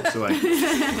 He walks away.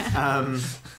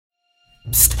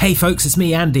 Psst, hey folks, it's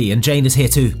me, Andy, and Jane is here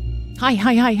too. Hi.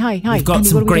 We've got Andy,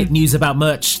 some what are we great doing? news about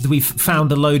merch. We've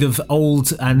found a load of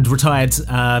old and retired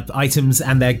items,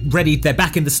 and they're ready. They're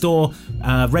back in the store,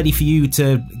 ready for you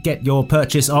to get your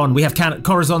purchase on. We have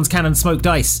Corazon's Cannon Smoke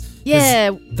Dice. Yeah.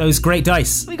 Those great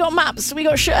dice. We got maps, we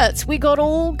got shirts, we got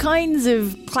all kinds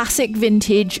of classic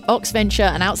vintage Oxventure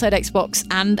and Outside Xbox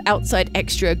and Outside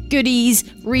Extra goodies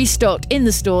restocked in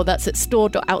the store. That's at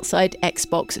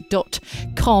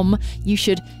store.outsidexbox.com. You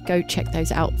should go check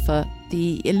those out for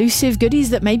the elusive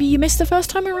goodies that maybe you missed the first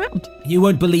time around. You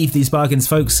won't believe these bargains,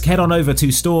 folks. Head on over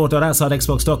to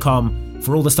store.outsidexbox.com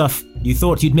for all the stuff you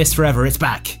thought you'd missed forever. It's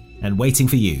back and waiting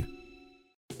for you.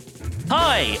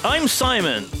 Hi, I'm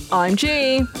Simon. I'm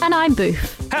G. And I'm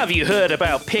Boof. Have you heard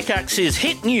about Pickaxe's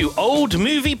hit new old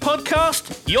movie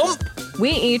podcast, Yomp?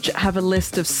 We each have a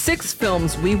list of 6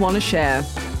 films we want to share.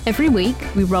 Every week,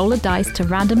 we roll a dice to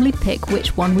randomly pick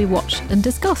which one we watch and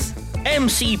discuss.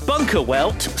 MC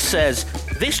Bunkerwelt says,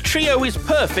 this trio is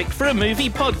perfect for a movie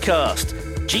podcast.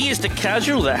 G is the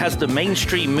casual that has the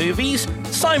mainstream movies,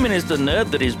 Simon is the nerd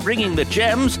that is bringing the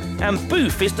gems, and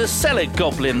Boof is the salad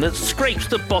goblin that scrapes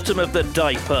the bottom of the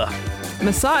diaper.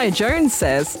 Messiah Jones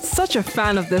says, such a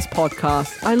fan of this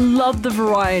podcast. I love the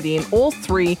variety and all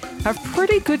 3 have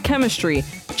pretty good chemistry.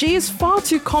 G is far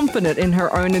too confident in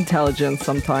her own intelligence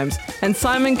sometimes, and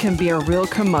Simon can be a real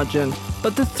curmudgeon.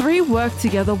 But the 3 work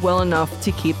together well enough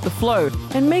to keep the flow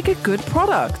and make a good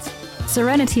product.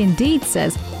 Serenity Indeed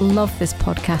says, love this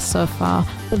podcast so far,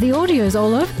 but the audio is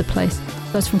all over the place.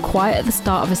 Goes from quiet at the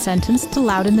start of a sentence to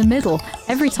loud in the middle.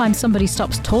 Every time somebody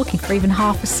stops talking for even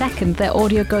half a second, their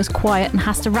audio goes quiet and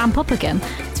has to ramp up again.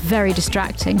 It's very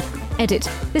distracting. Edit,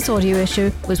 this audio issue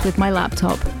was with my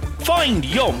laptop. Find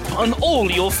Yomp on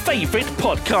all your favourite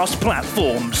podcast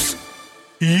platforms.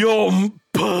 Yomp!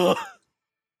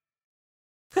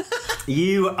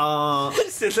 You are.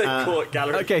 It's in the court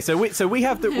gallery. Okay, so we've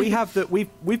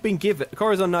been given,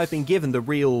 Corazon and I have been given the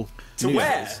real To news.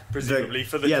 where? Presumably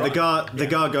for the Yeah, trial. the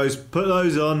guard goes, put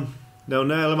those on. They'll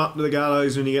nail them up to the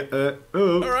gallows when you get there.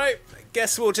 Oh. All right,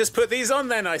 guess we'll just put these on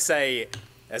then, I say,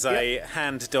 as I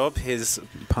hand Dob his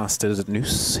pastor's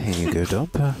noose. Here you go, Dob.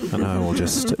 And I will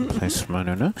just place my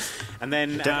nona. And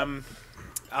then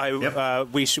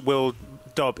we'll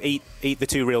Dob eat the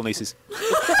 2 real nooses.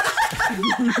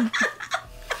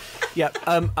 Yeah.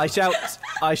 I shout.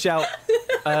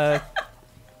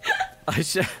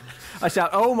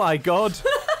 Oh my God!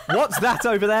 What's that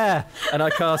over there? And I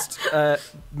cast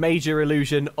Major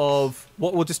Illusion of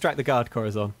what will distract the guard,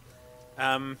 Corazon.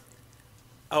 The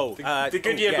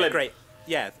Goodyear blimp. Great.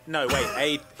 Yeah. No,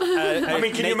 wait. I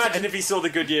mean, can you imagine if he saw the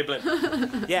Goodyear blimp?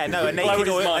 Yeah. No.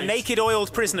 A naked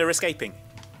oiled prisoner escaping.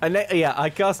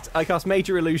 I cast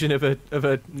Major Illusion of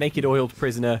a naked oiled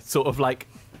prisoner, sort of like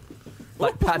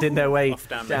padding their way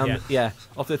down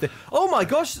off the thing. Oh my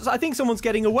gosh! I think someone's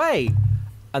getting away.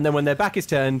 And then when their back is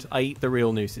turned, I eat the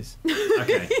real nooses.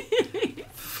 Okay.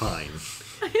 Fine.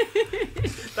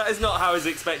 That is not how I was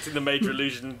expecting the Major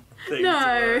Illusion thing No.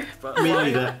 to work. But Me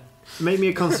neither. Make me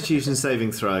a Constitution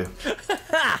saving throw.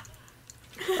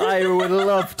 I would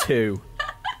love to.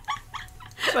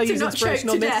 Should I To use not choke inspiration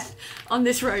to on this? death on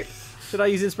this rope. Should I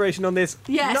use inspiration on this?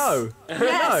 Yes. No.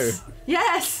 Yes.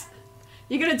 Yes.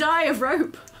 You're going to die of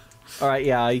rope. No. All right.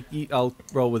 Yeah. I'll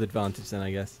roll with advantage then,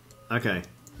 I guess. Okay.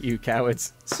 You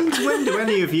cowards. Since when do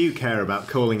any of you care about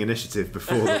calling initiative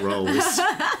before the rolls?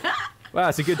 Wow,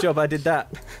 it's a good job I did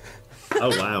that.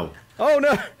 Oh, wow. Oh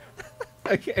no.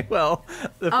 Okay. Well,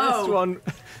 the first one.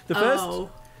 The first. Oh.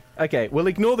 Okay. We'll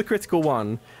ignore the critical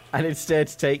one and instead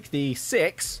take the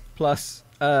 6 plus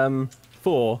 4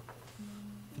 for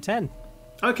 10.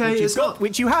 Okay, it's not.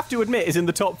 Which you have to admit is in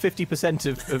the top 50%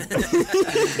 of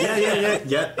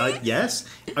Yes.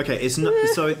 Okay, it's not.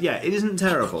 So yeah, it isn't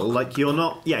terrible. Like you're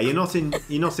not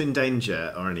in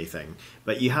danger or anything.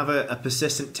 But you have a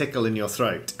persistent tickle in your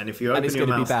throat, and if you and open it's your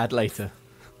going to be mouth, bad later.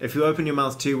 if you open your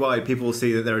mouth too wide, people will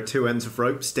see that there are 2 ends of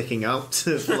rope sticking out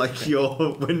of like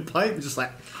your windpipe, just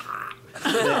like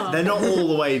they're not all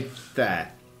the way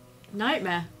there.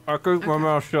 Nightmare. I'll keep my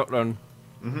mouth shut then.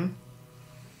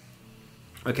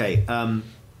 Okay.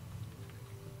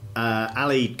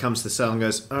 Ali comes to the cell and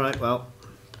goes, "All right, well,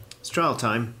 it's trial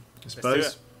time, I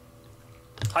suppose."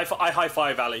 I high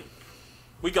five Ali.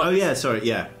 We got. Oh this. yeah, sorry,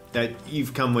 yeah.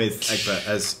 You've come with Egbert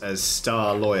as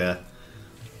star lawyer.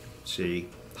 She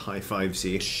high fives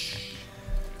you.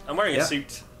 I'm wearing a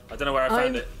suit. I don't know where I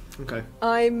found it. Okay.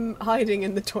 I'm hiding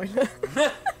in the toilet.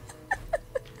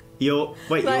 You're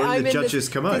Like, in I'm the in judge's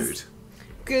commode.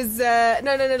 Because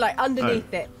no, like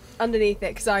underneath it,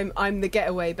 because I'm the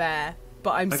getaway bear,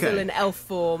 but I'm still Okay. in elf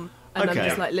form, and Okay. I'm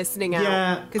just like listening out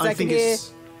Yeah, because I can think hear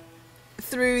it's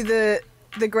through the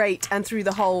the grate and through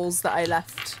the holes that I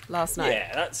left last night.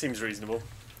 Yeah, that seems reasonable.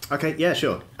 Okay, yeah,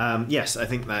 sure. Yes, I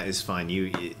think that is fine.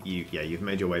 You've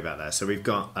made your way back there. So we've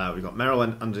got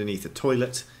Merylwen underneath a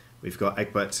toilet. We've got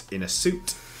Egbert in a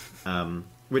suit,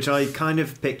 which I kind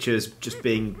of picture as just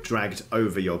being dragged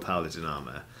over your paladin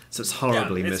armor. So it's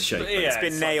horribly misshapen. It's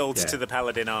been nailed like, to the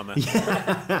paladin armor.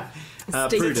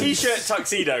 It's a t-shirt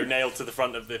tuxedo nailed to the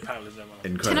front of the paladin armor.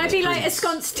 Incredible. Can I be like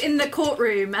ensconced in the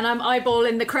courtroom and I'm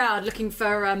eyeballing the crowd looking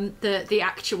for the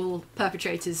actual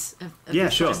perpetrators of Yeah,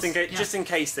 this sure. crime? Just in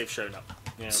case they've shown up.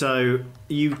 Yeah. So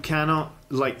you cannot,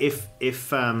 like, if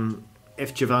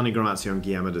Giovanni Gramazio and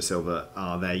Guillermo da Silva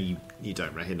are there, you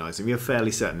don't recognise them. You're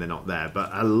fairly certain they're not there, but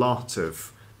a lot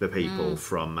of the people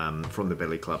from the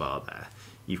Billy Club are there.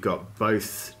 You've got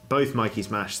both Mikey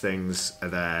Smash things are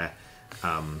there.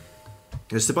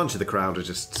 Just a bunch of the crowd are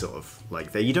just sort of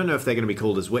like there. You don't know if they're going to be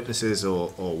called as witnesses or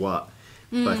what,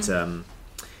 but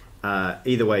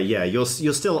either way, yeah, you're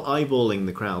still eyeballing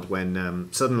the crowd when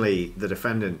suddenly the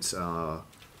defendants are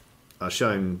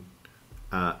shown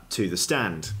to the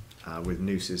stand with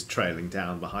nooses trailing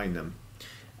down behind them,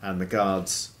 and the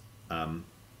guards.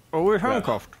 We're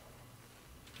handcuffed.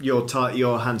 Your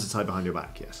hands are tied behind your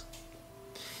back. Yes.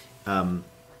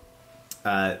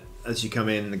 As you come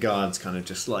in, the guards kind of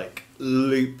just like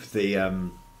loop the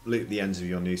ends of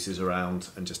your nooses around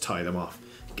and just tie them off.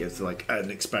 Give like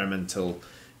an experimental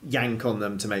yank on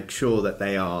them to make sure that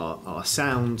they are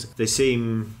sound. They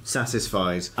seem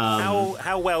satisfied.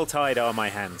 How well tied are my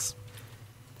hands?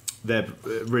 They're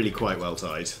really quite well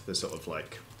tied. They're sort of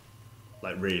like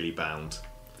really bound.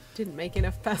 Didn't make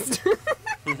enough pasta.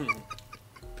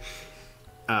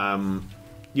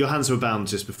 Your hands were bound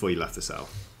just before you left the cell.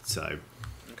 So,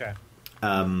 okay.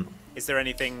 Is there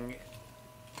anything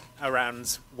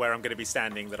around where I'm going to be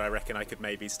standing that I reckon I could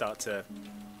maybe start to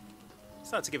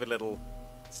give a little,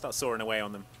 start sawing away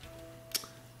on them?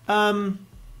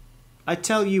 I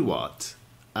tell you what,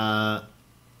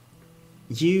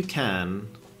 you can,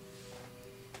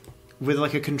 with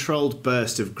like a controlled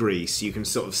burst of grease, you can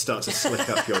sort of start to slick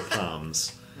up your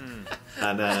palms.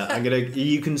 And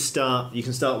you can start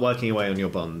working away on your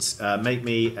bonds. Make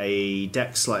me a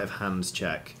dex sleight of hand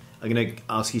check. I'm going to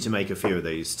ask you to make a few of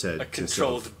these to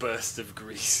controlled burst of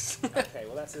grease. Okay,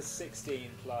 well that's a 16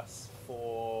 plus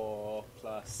 4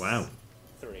 plus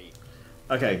 3.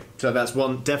 Okay, so that's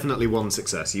definitely one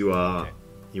success. You are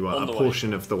a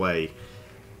portion of the way.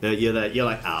 You're there. You're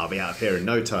like, I'll be out of here in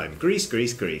no time. Grease.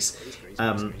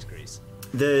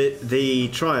 The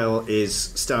trial is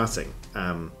starting.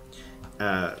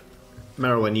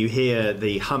 Merylwen, you hear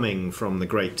the humming from the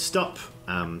grate stop.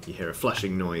 You hear a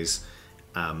flashing noise,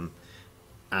 and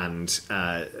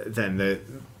then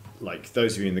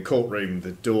those of you in the courtroom,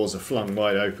 the doors are flung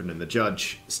wide open, and the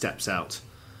judge steps out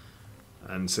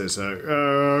and says,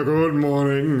 "Good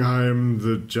morning. I am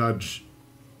the judge.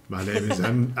 My name is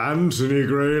Anthony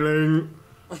Grayling.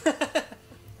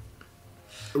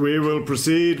 We will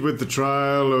proceed with the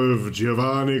trial of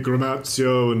Giovanni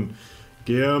Gramazio and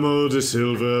Guillermo da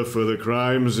Silva for the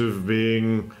crimes of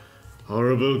being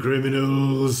horrible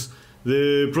criminals.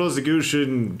 The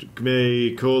prosecution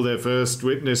may call their first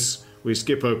witness. We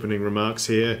skip opening remarks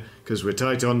here because we're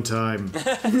tight on time.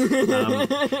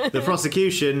 The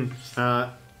prosecution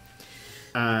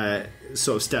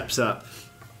sort of steps up.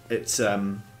 It's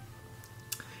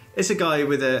a guy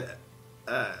with a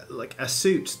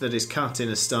suit that is cut in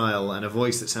a style and a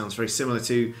voice that sounds very similar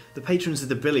to the patrons of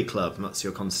the Billy Club, much to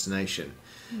your consternation.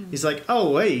 He's like,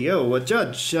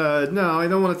 Judge, no, I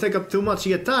don't want to take up too much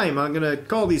of your time. I'm going to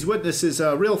call these witnesses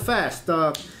real fast.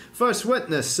 First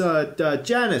witness,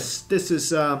 Janice. This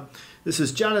is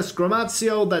Janice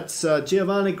Gramazio. That's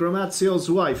Giovanni Gramazio's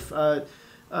wife.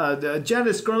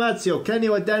 Janice Gramazio, can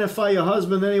you identify your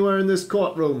husband anywhere in this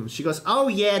courtroom? She goes, oh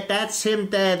yeah, that's him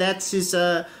there. That's his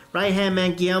right-hand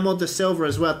man, Guillermo da Silva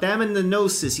as well. Them and the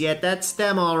noses, yeah, that's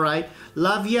them all right.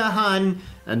 Love ya, hun.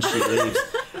 And she leaves.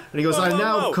 And he goes, I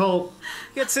now call...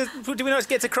 Do we not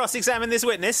get to cross-examine this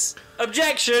witness?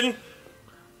 Objection!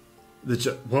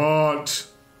 What?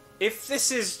 If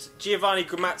this is Giovanni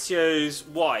Gramazio's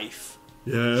wife,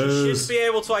 yes, she should be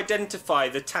able to identify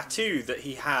the tattoo that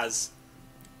he has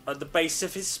at the base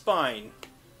of his spine.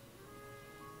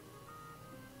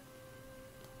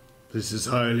 This is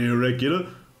highly irregular.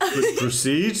 But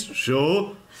proceed,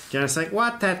 sure. Janet's like,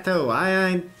 what tattoo?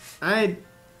 I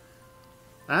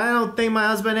don't think my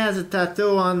husband has a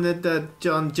tattoo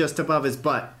on just above his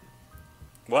butt.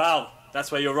 Well,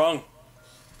 that's where you're wrong.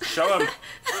 Show him.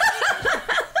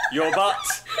 Your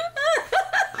butt.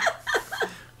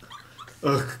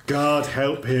 Oh, God,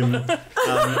 help him.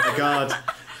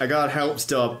 A guard helps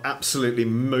Dob absolutely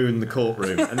moon the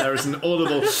courtroom, and there is an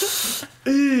audible.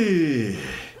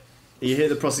 You hear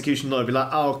the prosecution lawyer be like,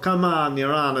 "Oh, come on,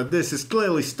 Your Honor, this is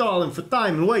clearly stalling for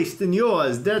time and wasting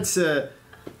yours. That's a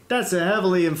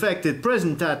heavily infected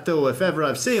prison tattoo if ever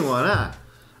I've seen one, huh?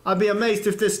 I'd be amazed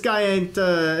if this guy ain't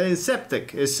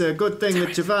septic. It's a good thing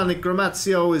that Giovanni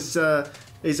Gramazio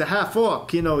is a half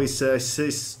orc. You know, he's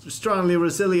strongly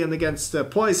resilient against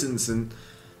poisons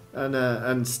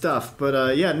and stuff.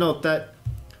 But yeah, note that.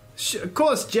 Of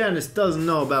course, Janice doesn't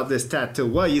know about this tattoo.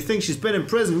 What, you think she's been in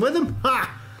prison with him?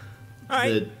 Ha! All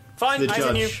right, fine. Eyes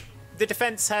on you. The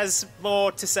defence has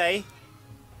more to say.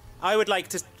 I would like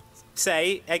to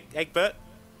say, Egbert.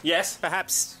 Yes.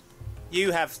 Perhaps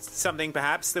you have something,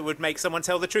 perhaps, that would make someone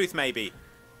tell the truth, maybe.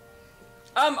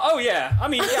 Oh yeah. I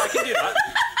mean, yeah, I can do that.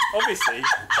 Obviously,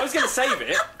 I was going to save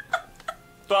it,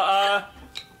 but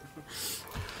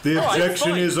The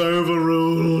objection is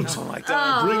overruled. Oh my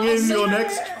God!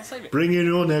 Bring in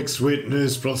your next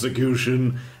witness,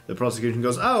 prosecution. The prosecution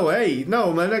goes, "Oh, hey,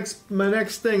 no, my next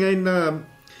thing ain't.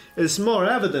 It's more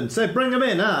evidence. Hey, bring him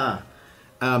in,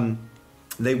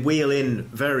 They wheel in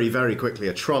very, very quickly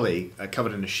a trolley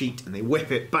covered in a sheet, and they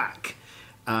whip it back,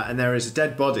 and there is a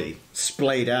dead body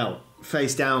splayed out,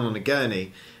 face down on a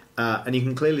gurney, and you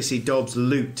can clearly see Dobbs'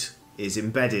 loot is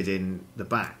embedded in the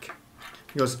back.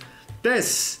 He goes,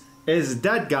 "This is a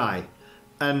dead guy,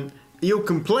 and you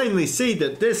can plainly see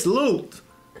that this loot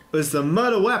was the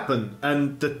murder weapon,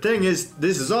 and the thing is,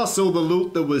 this is also the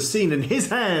loot that was seen in his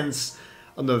hands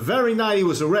on the very night he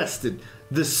was arrested.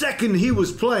 The second he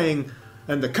was playing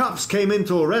and the cops came in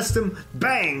to arrest him,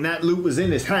 bang, that loot was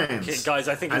in his hands. Okay, guys,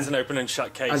 I think it's an open and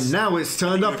shut case. And now it's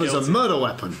turned up as a murder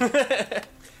weapon."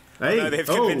 Hey, no, they've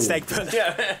convinced Egbert.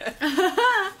 Yeah.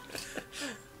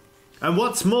 And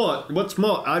what's more,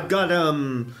 I've got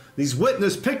these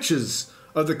witness pictures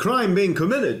of the crime being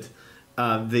committed.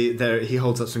 He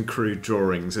holds up some crude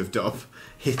drawings of Dob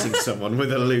hitting someone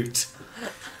with a lute.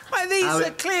 Well, these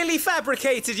are clearly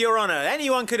fabricated, Your Honour.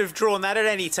 Anyone could have drawn that at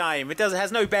any time. It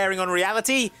has no bearing on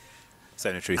reality.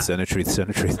 Son of truth, son of truth, son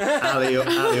of truth. Ali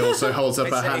also holds up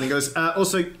her hand and goes,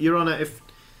 "Also, Your Honour,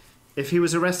 if he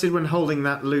was arrested when holding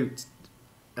that loot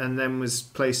and then was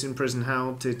placed in prison,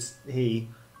 how did he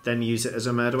then use it as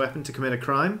a murder weapon to commit a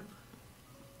crime?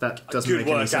 That doesn't make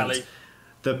any sense." Ali.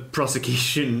 The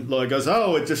prosecution lawyer goes,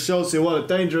 "Oh, it just shows you what a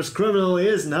dangerous criminal he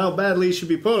is and how badly he should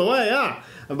be put away,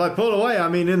 And by put away, I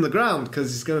mean in the ground,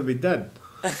 because he's going to be dead."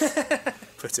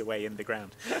 Put away in the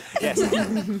ground. Yes.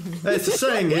 It's a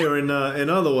saying here in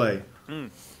other way.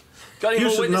 Got any You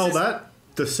more should know witnesses? that.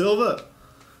 De Silva?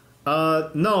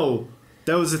 No.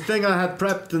 There was a thing I had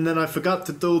prepped and then I forgot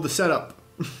to do the setup.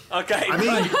 Okay. I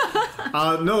mean,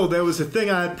 no, there was a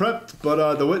thing I had prepped,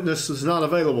 but the witness was not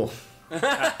available.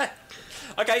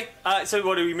 Okay, so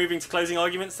what, are we moving to closing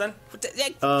arguments then?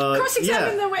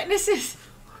 Cross-examine the witnesses.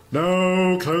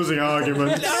 No closing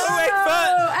argument.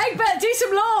 Egbert, do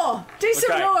some law. Do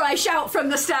some Okay. law, I shout from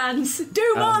the stands.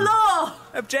 Do more law.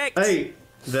 Object. Hey,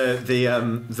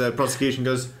 the prosecution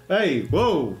goes, "Hey,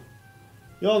 whoa.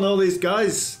 You all know these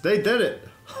guys. They did it."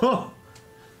 Huh.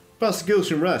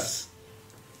 Prosecution rests.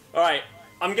 Alright,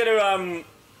 I'm gonna,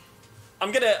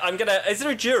 is there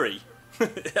a jury?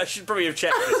 I should probably have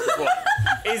checked this before.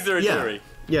 Is there a jury?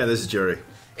 Yeah, there's a jury.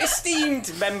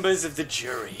 Esteemed members of the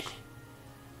jury,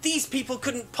 these people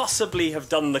couldn't possibly have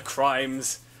done the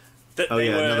crimes that Oh they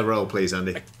yeah, were another roll, please,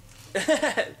 Andy.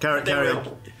 Carry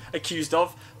on. accused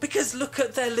of, because look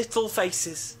at their little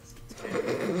faces.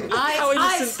 How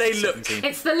innocent they look.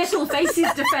 It's the little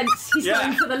faces defence. He's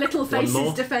going for the little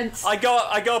faces defence. I go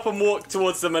up and walk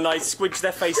towards them and I squidge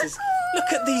their faces.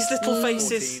 Look at these little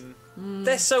faces. 14.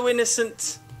 They're so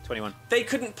innocent. 21. They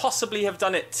couldn't possibly have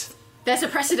done it. There's a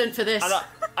precedent for this.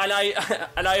 And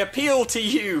I appeal to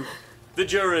you, the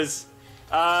jurors,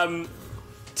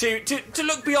 to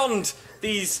look beyond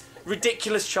these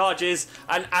ridiculous charges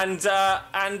and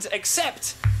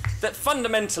accept that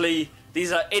fundamentally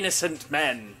these are innocent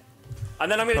men. And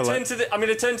then I'm going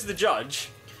to turn to the judge,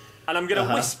 and I'm going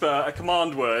to whisper a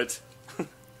command word.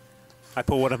 I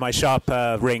pull one of my sharp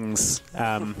rings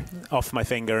off my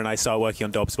finger and I start working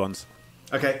on Dobbs ones.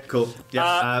 Okay, cool.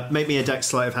 Yeah, make me a dex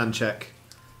sleight of hand check.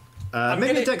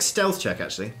 Make me a dex stealth check,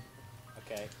 actually.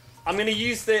 Okay. I'm going to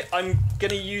use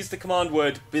the command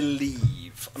word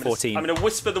believe. 14. I'm going to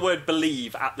whisper the word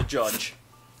believe at the judge.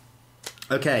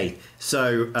 Okay,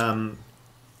 so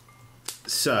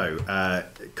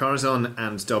Corazon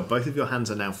and Dob, both of your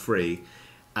hands are now free,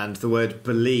 and the word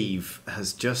believe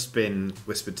has just been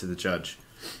whispered to the judge.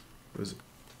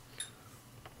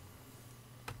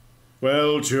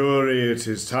 Well, jury, it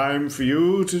is time for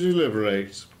you to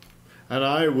deliberate. And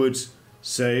I would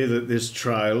say that this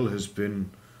trial has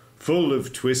been full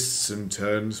of twists and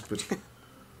turns, but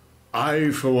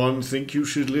I, for one, think you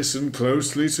should listen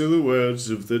closely to the words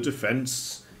of the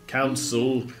defense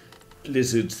counsel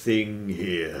lizard thing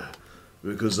here,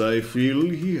 because I feel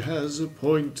he has a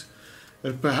point,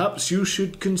 and perhaps you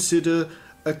should consider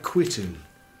acquitting.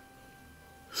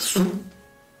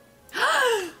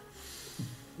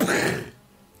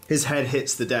 His head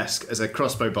hits the desk as a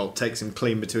crossbow bolt takes him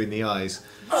clean between the eyes.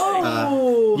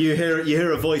 You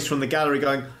hear a voice from the gallery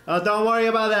going, "Oh, don't worry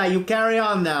about that. You carry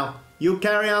on now. You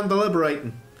carry on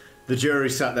deliberating." The jury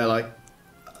sat there like,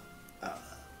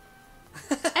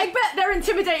 Egbert, they're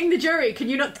intimidating the jury. Can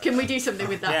we do something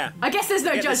with that? Yeah. I guess there's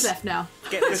no judge left now.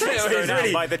 Get this It's thrown out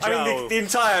really- by the I mean, Joe. the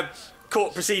entire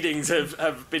court proceedings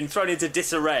have been thrown into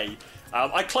disarray.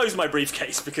 I closed my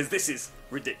briefcase because this is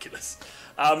ridiculous.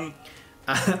 Ali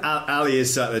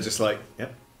is sat there just like,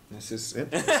 "Yep, this is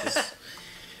it.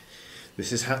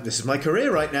 This is my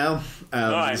career right now.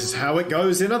 Right. This is how it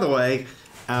goes in other way."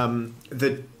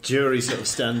 The jury sort of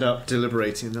stand up,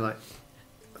 deliberating, and they're like,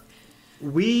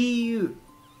 "We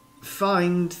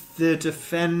find the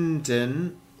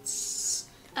defendants."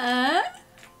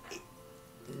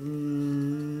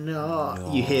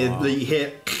 No. You hear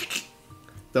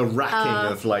the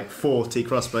racking of like 40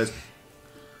 crossbows.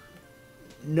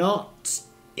 Not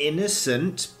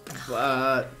innocent,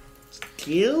 but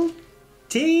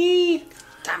guilty.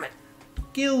 Damn it.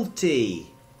 Guilty.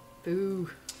 Boo.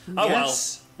 Oh,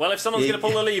 Yes. well, if someone's Yeah. going to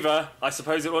pull the lever, I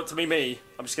suppose it ought to be me.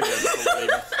 I'm just going to pull the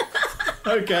lever.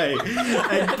 Okay.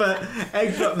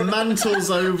 Egbert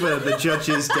mantles over the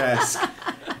judge's desk,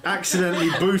 accidentally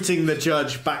booting the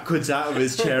judge backwards out of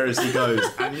his chair as he goes,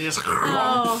 and he just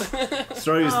throws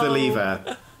the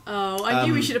lever. Oh, I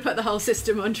knew we should have put the whole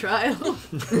system on trial.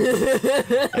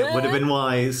 It would have been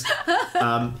wise.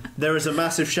 There is a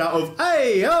massive shout of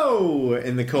 "Hey, oh!"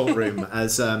 in the courtroom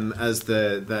as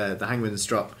the hangman's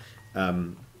drop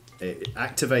it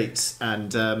activates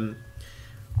and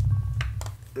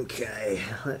okay,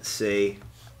 let's see.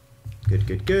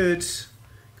 Good.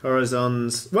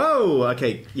 Corazon's. Whoa.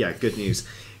 Okay. Yeah. Good news.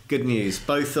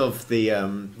 Both of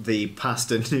the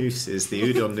pasta nooses, the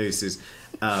udon nooses,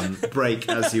 break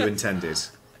as you intended.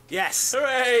 Yes.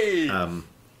 Hooray! All And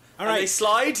right. they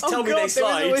slide? Tell me they There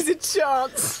slide. was always a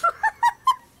chance.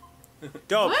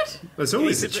 Dob. There's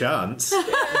always a chance.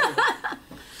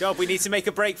 Dob, we need to make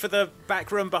a break for the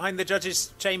back room behind the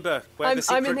judge's chamber. Where I'm the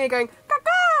secret... in here going,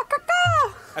 caca,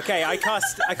 caca. Okay, I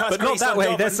cast But not grease that on way.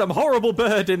 Dob There's and- some horrible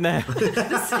bird in there.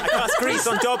 I cast grease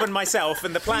on Dob and myself,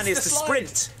 and the plan is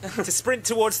to sprint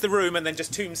towards the room and then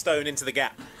just tombstone into the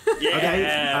gap. Yeah.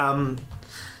 Okay.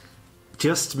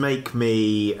 Just make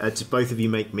me. Both of you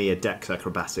make me a Dex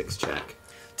acrobatics check.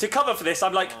 To cover for this,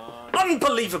 I'm like,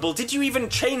 unbelievable. Did you even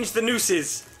change the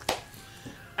nooses?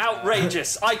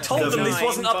 Outrageous. I told them this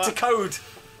wasn't up to code.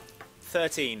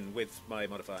 13 with my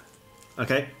modifier.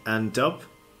 Okay, and Dub.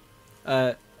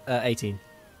 18.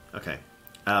 Okay.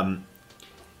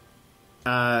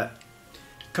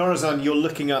 Corazon, you're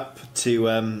looking up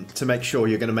to make sure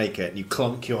you're going to make it. And you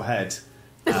clonk your head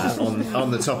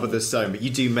on the top of the stone, but you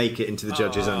do make it into the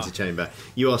judge's antechamber.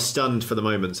 You are stunned for the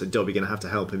moment, so Dob, you're going to have to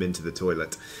help him into the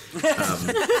toilet. But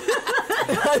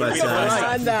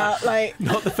Find out, like,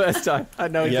 Not the first time. I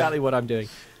know exactly what I'm doing.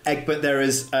 Egbert, there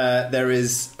is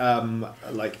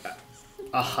like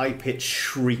a high-pitched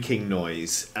shrieking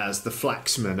noise as the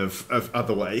flaxman of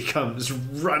Otherway comes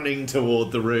running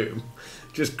toward the room,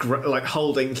 just like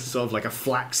holding sort of like a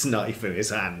flax knife in his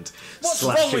hand, What's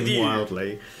wrong slashing with you?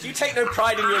 wildly. Do you take no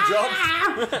pride in your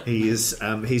job? He's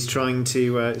trying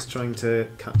to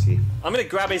cut you. I'm going to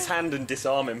grab his hand and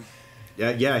disarm him.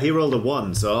 Yeah, he rolled a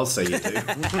 1, so I'll say you do.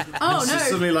 Oh It's just no!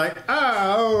 suddenly like,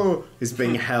 oh, he's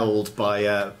being held by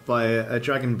a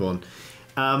dragonborn.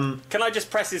 Can I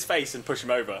just press his face and push him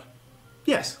over?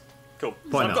 Yes. Cool.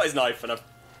 Why So I've not? got his knife and I've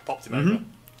popped him over.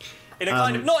 In a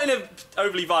kind of, not in a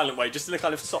overly violent way, just in a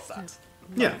kind of soft that.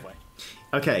 Yeah. kind of way.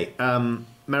 Okay,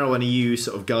 Merylwen, are you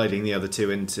sort of guiding the other two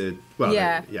into? Well,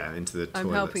 Yeah. into the I'm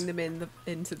toilet. helping them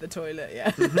into the toilet,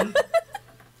 yeah.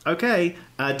 Okay,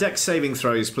 Dex saving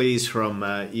throws, please, from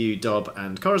you, Dob,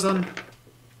 and Corazon.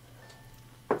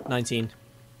 19.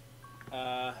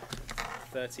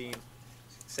 13. 17.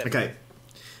 Okay,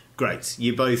 great.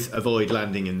 You both avoid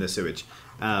landing in the sewage.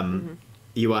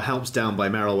 You are helped down by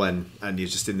Merylwen, and you're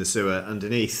just in the sewer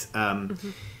underneath.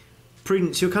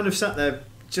 Prudence, you're kind of sat there,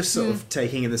 just sort of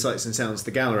taking in the sights and sounds of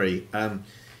the gallery.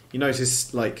 You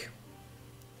notice, like,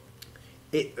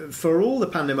 for all the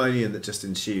pandemonium that just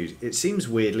ensued, it seems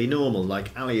weirdly normal.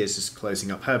 Like, Ali is just closing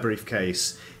up her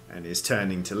briefcase and is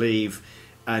turning to leave.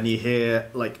 and you hear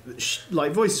like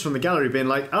voices from the gallery being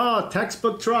like,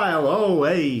 textbook trial. Oh,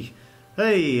 hey,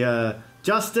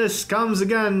 justice comes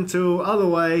again to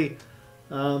Otherway.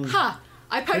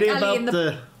 I poke pity Ali about in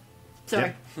the.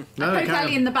 Sorry. Yeah. No, I poke carry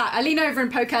Ali on. in the back. I lean over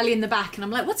and poke Ali in the back, and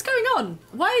I'm like, "What's going on?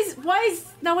 Why is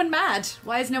no one mad?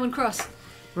 Why is no one cross?"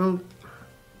 Well,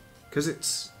 because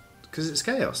it's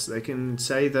chaos. They can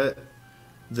say that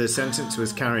the sentence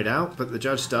was carried out, but the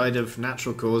judge died of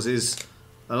natural causes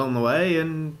along the way,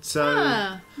 and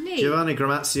so Neat. Giovanni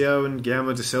Gramazio and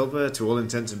Guillermo da Silva, to all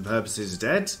intents and purposes, are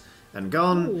dead and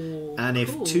gone. Ooh, and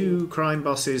if cool. two crime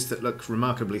bosses that look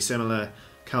remarkably similar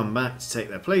come back to take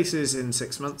their places in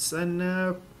 6 months,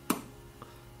 then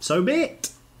so be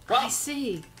it. I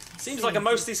see. Seems like a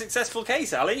mostly successful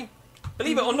case, Ali.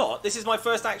 Believe it or not, this is my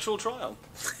first actual trial.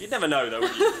 You'd never know, though,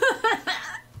 would you?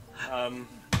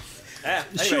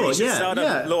 Anyway, Sure, we should yeah, start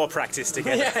yeah. a law practice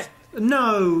together. Yeah.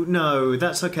 No,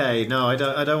 that's okay. No, I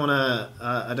don't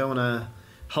want to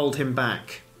hold him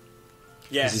back.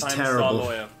 Yes, He's I'm terrible. our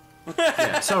lawyer.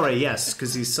 Yeah, sorry, yes,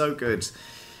 because he's so good.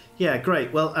 Yeah,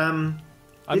 great. Well, I mean,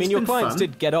 it's your been clients fun.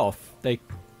 did get off. They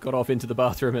got off into the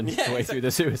bathroom and away through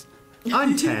the sewers.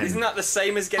 I'm 10. Isn't that the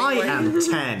same as getting I away? am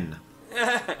 10.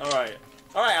 All right,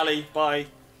 Ali. Bye.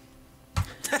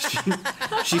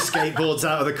 She skateboards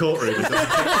out of the courtroom and does a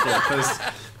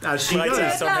kickflip as she Right,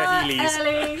 goes. on her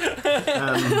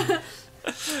heelys.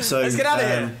 So, Let's get out of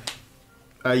here.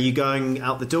 Are you going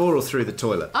out the door or through the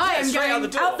toilet? I am straight going out the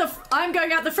door. I'm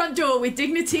going out the front door with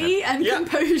dignity and Yeah.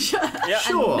 composure. Yeah.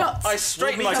 Sure. And not I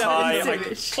straighten meet my up tie, in the I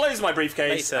sewage. close my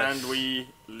briefcase, Later. and we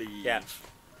leave. Yeah.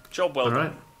 Job well All done.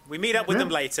 right. We meet up with Yeah. them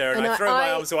later, and And I throw my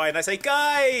I- arms wide and I say,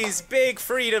 "Guys, big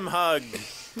freedom hug."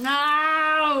 No,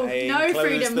 I no close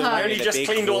freedom them. I hug. only The just big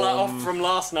cleaned all that warm off from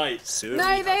last night.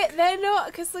 No, they're not,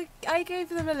 because I gave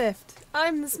them a lift.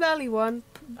 I'm the smelly one.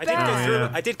 I did go Oh, through. yeah.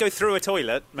 I did go through a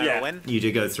toilet, Yeah. Merylwyn, You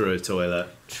do go through a toilet.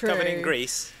 True. covered in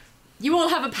grease. You all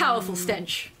have a powerful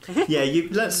stench. Yeah,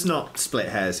 let's not split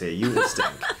hairs here. You will stink.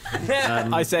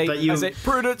 I say, but you-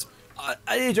 Prudence,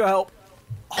 I need your help.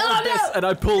 Hold Oh, this, no! and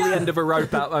I pull the end of a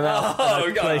rope out my mouth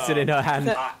and I place it in her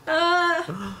hand.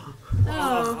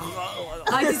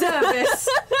 I deserve this.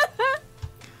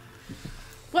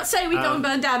 What say we go and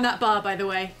burn down that bar, by the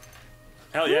way?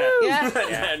 Hell yeah. Yeah.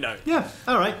 Yeah, no. Yeah,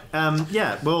 all right.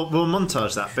 Yeah, we'll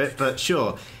montage that bit, but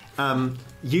sure.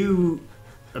 You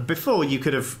before you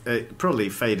could have probably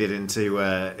faded into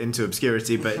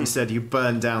obscurity, but instead you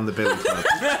burned down the Billy Club.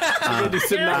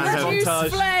 Some nice Use montage.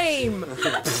 flame!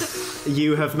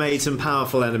 You have made some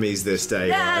powerful enemies this day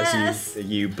Yes! as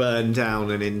you burn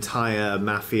down an entire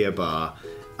mafia bar.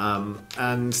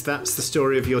 And that's the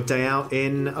story of your day out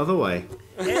in Otherway.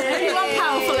 You are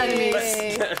powerful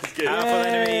enemies. That's good. Powerful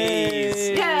enemies.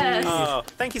 Yes. Oh,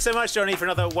 thank you so much, Johnny, for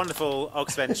another wonderful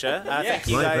Oxventure. Thank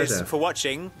you My guys pleasure. for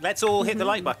watching. Let's all hit the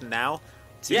like button now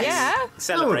to Yes. Yeah. That would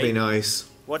celebrate. be nice.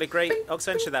 What a great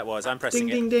Oxventure that was. I'm pressing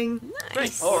Ding, it. ding, ding.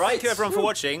 Great. All right. Thank you, everyone, for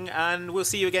watching, and we'll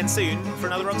see you again soon for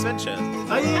another Oxventure.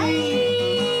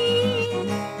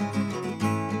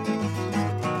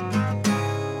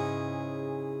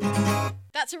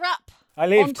 That's a wrap. I On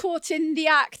lived Caught in the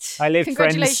Act. I lived,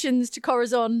 Congratulations to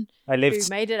Corazon, I who lived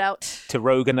made it out, to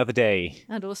rogue another day.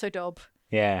 and also Dob,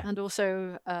 Yeah. and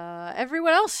also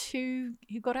everyone else who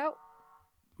got out.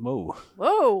 Whoa.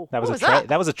 Whoa! That was what a was that?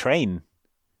 that was a train.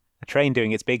 A train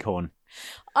doing its bighorn.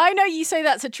 I know you say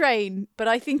that's a train, but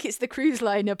I think it's the cruise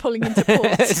liner pulling into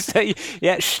port. So,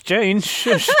 yeah, Jane,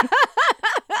 shush.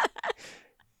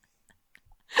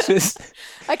 Just,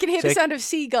 I can hear the Jake- sound of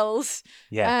seagulls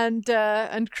yeah.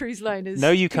 and cruise liners.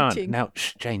 No, you can't. hooting. Now,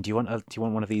 Jane, do you want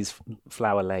one of these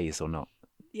flower lays or not?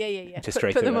 Yeah. Just Put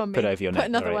straight them through on it. me. Put over your Put neck.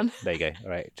 another All right, one. There you go. All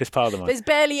right, just pile them on. There's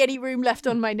barely any room left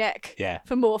on my neck Yeah.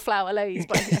 for more flower lays,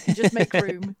 but I can just make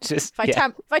room. Just If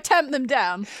I tamp them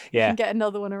down, Yeah. you can get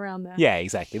another one around there. Yeah,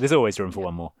 exactly. There's always room for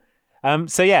one more.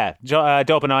 So yeah,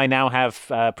 Dob and I now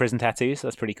have prison tattoos.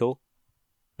 That's pretty cool.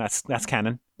 That's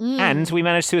canon. And we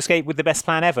managed to escape with the best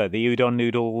plan ever, the Udon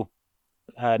Noodle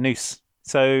noose.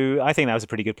 So I think that was a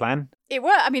pretty good plan. It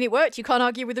worked. I mean, it worked. You can't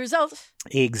argue with the result.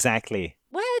 Exactly.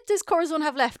 Where does Corazon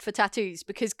have left for tattoos?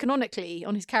 Because canonically,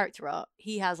 on his character art,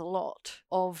 he has a lot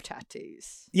of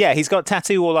tattoos. Yeah, he's got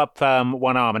tattoo all up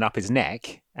one arm and up his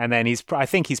neck, and then I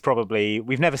think he's probably.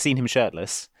 We've never seen him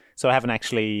shirtless, so I haven't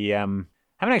actually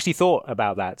thought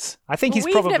about that. I think he's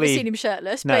we've probably. never seen him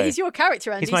shirtless, No. but he's your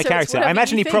character, Andy. He's my so it's character. whatever I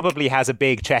imagine you he think. probably has a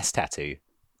big chest tattoo.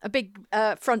 A big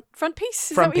front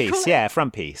piece. Is Front that what you piece, call it? yeah,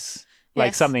 front piece.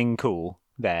 Like Yes. something cool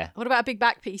there. What about a big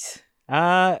back piece?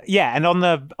 Yeah, and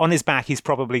on his back he's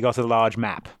probably got a large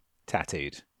map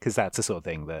tattooed. because that's the sort of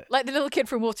thing that. Like the little kid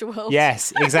from Waterworld.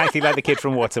 Yes, exactly like the kid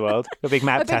from Waterworld. A big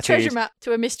map A big tattooed. treasure map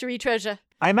to a mystery treasure.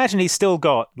 I imagine he's still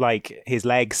got like his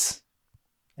legs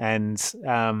and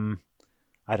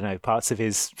I don't know, parts of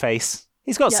his face.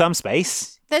 He's got some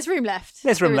space. There's room left.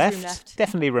 There's room There is left.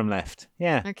 Definitely room left.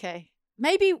 Yeah. Okay.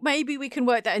 Maybe we can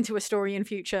work that into a story in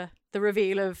future. The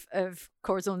reveal of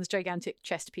Corazon's gigantic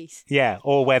chest piece. Yeah,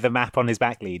 or where the map on his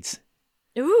back leads.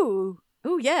 Ooh,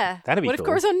 yeah. That'd be what cool. if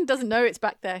Corazon doesn't know it's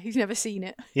back there? He's never seen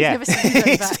it. Yeah, He's never seen his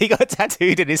own back. he got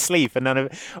tattooed in his sleeve, and none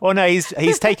of. Or no, he's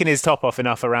taken his top off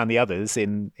enough around the others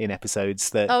in episodes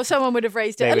that. Oh, someone would have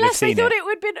raised They it, would have unless they seen thought it.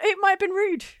 it might have been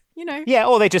rude. You know. Yeah,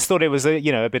 or they just thought it was a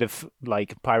bit of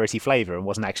like piratey flavour and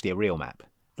wasn't actually a real map.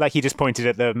 Like he just pointed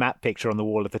at the map picture on the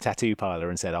wall of the tattoo parlour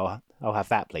and said, "I'll have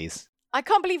that, please." I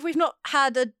can't believe we've not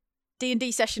had a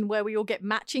D&D session where we all get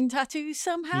matching tattoos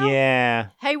somehow. Yeah,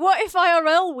 Hey, what if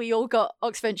IRL we all got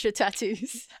Oxventure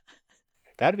tattoos?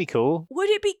 that'd be cool. Would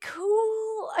it be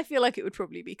cool? I feel like it would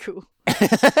probably be cool.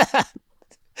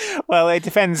 Well, it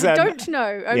depends. I don't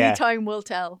know. Only yeah. time will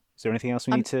tell. Is there anything else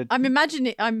we need to?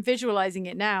 I'm visualizing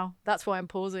it now. That's why I'm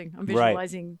pausing. I'm Right.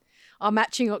 visualizing our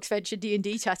matching Oxventure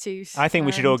D&D tattoos. I think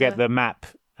we should all get And, the map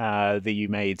that you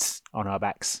made on our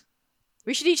backs.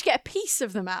 we should each get a piece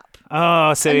of the map.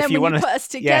 Oh, so and if then you when want you put us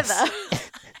together,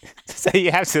 so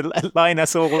you have to line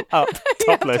us all up you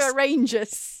have topless. to arrange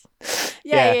us.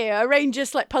 Yeah. Yeah. Arrange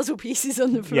us like puzzle pieces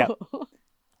on the Yeah. floor.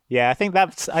 Yeah, I think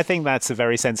that's a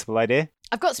very sensible idea.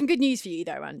 I've got some good news for you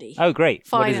though, Andy. Oh, great!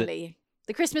 What is it? Finally,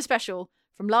 the Christmas special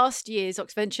from last year's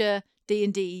Oxventure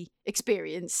D&D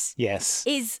experience Yes.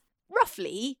 is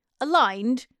roughly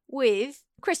aligned with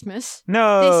Christmas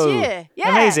No. this year. Yeah.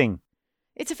 Amazing.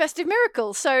 It's a festive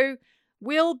miracle. So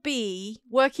we'll be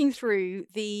working through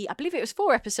I believe it was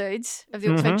 4 episodes of the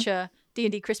Oxventure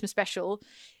D&D Christmas special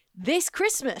this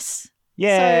Christmas.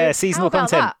 Yeah, So seasonal how about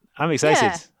content. that? I'm excited.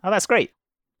 Yeah. Oh, that's great.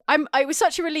 It was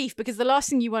such a relief because the last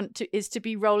thing you want is to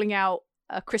be rolling out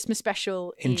a Christmas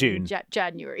special In June.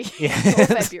 January Yeah. or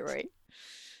February.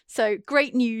 So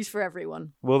great news for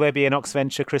everyone. Will there be an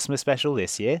Oxventure Christmas special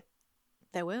this year?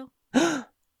 There will.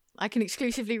 I can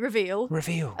exclusively reveal.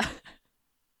 Reveal.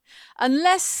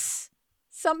 Unless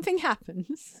something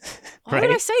happens. Why Right.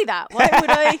 would I say that? Why would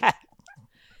I?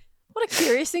 What a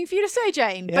curious thing for you to say,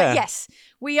 Jane. Yeah. But yes,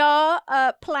 we are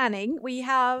planning. We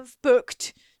have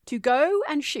booked to go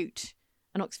and shoot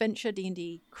an Oxventure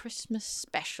D&D Christmas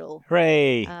special.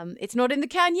 Hooray. It's not in the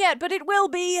can yet, but it will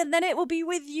be, and then it will be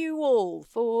with you all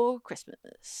for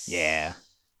Christmas. Yeah.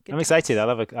 Good I'm times. excited.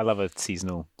 I love a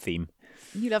seasonal theme.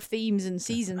 You love themes and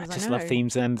seasons. I I just know. love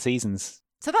themes and seasons.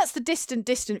 So that's the distant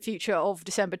future of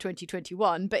December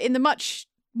 2021. But in the much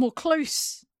more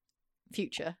close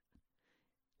future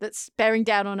that's bearing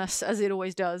down on us as it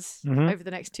always does Mhm. over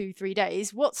the next 2-3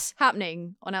 days, what's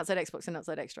happening on Outside Xbox and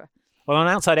Outside Extra? Well, on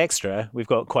Outside Extra, we've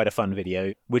got quite a fun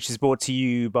video, which is brought to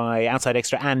you by Outside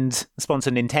Extra and sponsor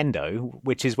Nintendo,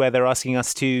 which is where they're asking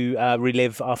us to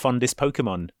relive our fondest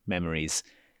Pokemon memories.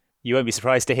 You won't be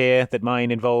surprised to hear that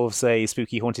mine involves a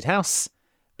spooky haunted house.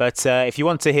 But if you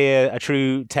want to hear a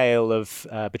true tale of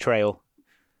betrayal,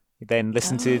 then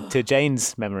listen to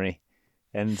Jane's memory.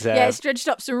 And Yeah, it's dredged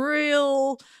up some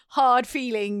real hard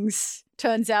feelings,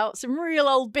 turns out. Some real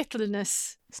old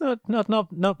bitterness. it's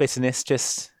not bitterness,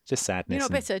 just sadness. You're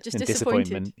not and- bitter, just and disappointed.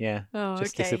 disappointment. Yeah, Oh,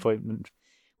 just okay. disappointment.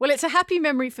 Well, it's a happy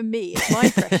memory for me. It's my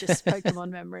precious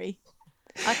Pokemon memory.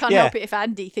 I can't Yeah. help it if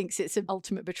Andy thinks it's an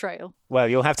ultimate betrayal. Well,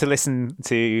 you'll have to listen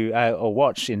to or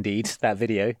watch indeed that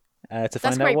video to That's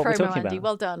find out great what we're promo, talking Andy. about.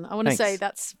 Well done. I want to say Thanks.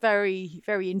 that's very,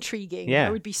 very intriguing. Yeah.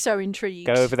 I would be so intrigued.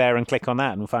 Go over there and click on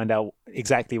that and find out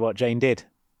exactly what Jane did.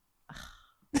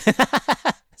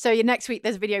 So next week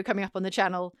there's a video coming up on the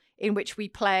channel in which we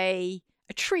play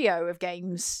a trio of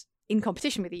games in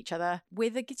competition with each other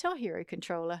with a Guitar Hero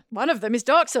controller. One of them is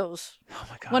Dark Souls. Oh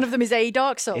my god! One of them is a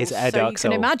Dark Souls. It's a so Dark you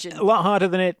Soul. can imagine. A lot harder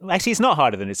than it. Actually, it's not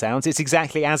harder than it sounds. It's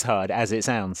exactly as hard as it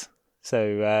sounds.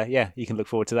 So yeah, you can look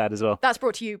forward to that as well. That's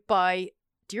brought to you by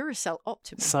Duracell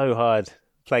Optimum. So hard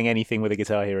playing anything with a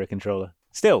Guitar Hero controller.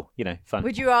 Still, fun.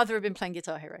 Would you rather have been playing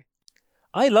Guitar Hero?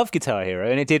 I love Guitar Hero,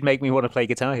 and it did make me want to play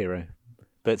Guitar Hero.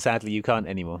 But sadly, you can't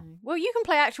anymore. Well, you can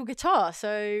play actual guitar,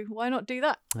 so why not do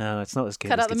that? No, it's not as good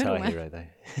Cut as out the Guitar middleman. Hero,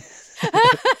 though.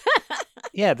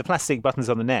 Yeah, the plastic buttons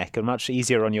on the neck are much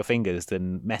easier on your fingers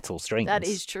than metal strings. That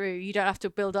is true. You don't have to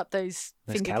build up those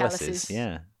finger calluses.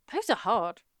 Yeah. Those are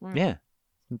hard. Mm. Yeah.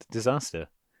 Disaster.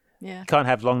 Yeah. Can't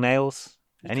have long nails.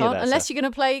 Any of that unless stuff. you're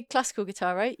going to play classical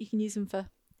guitar, right? You can use them for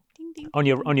ding ding. On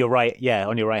your right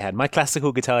hand. My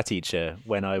classical guitar teacher,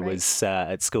 when I Right. was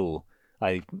at school,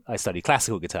 I studied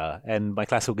classical guitar, and my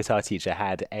classical guitar teacher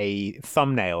had a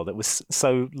thumbnail that was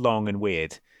so long and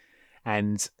weird.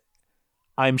 And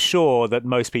I'm sure that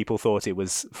most people thought it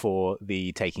was for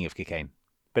the taking of cocaine.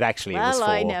 But actually it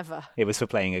was for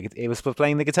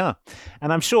playing the guitar.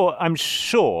 And I'm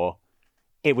sure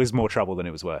it was more trouble than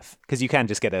it was worth, because you can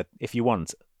just get if you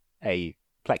want a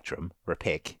plectrum or a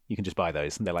pick, you can just buy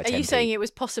those, and they're like 10p. Are you saying it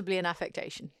was possibly an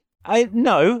affectation?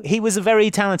 No, he was a very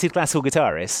talented classical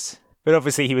guitarist, but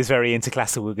obviously he was very into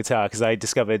classical guitar, because I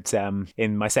discovered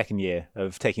in my second year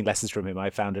of taking lessons from him, I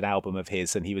found an album of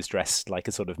his, and he was dressed like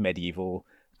a sort of medieval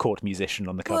court musician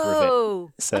on the cover of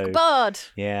it. So, like a bard.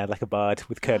 Yeah, like a bard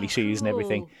with curly shoes and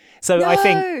everything. So I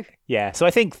think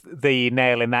the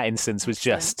nail in that instance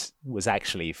was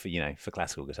actually for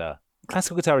classical guitar.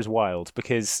 Classical guitar is wild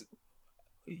because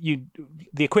the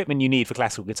equipment you need for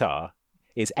classical guitar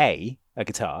is A, a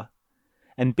guitar,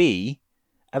 and B,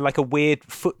 like a weird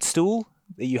footstool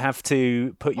that you have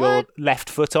to put your left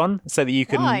foot on so that you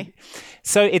can. Why?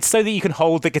 So it's so that you can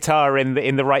hold the guitar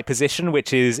in the right position,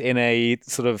 which is in a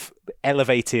sort of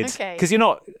elevated. Okay. Because you're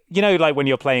not, like when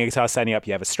you're playing a guitar standing up,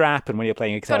 you have a strap, and when you're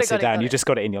playing a guitar sit down, you just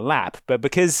got it in your lap. But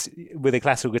because with a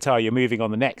classical guitar, you're moving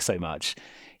on the neck so much,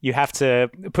 you have to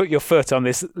put your foot on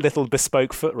this little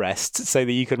bespoke footrest so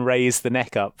that you can raise the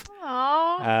neck up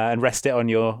and rest it on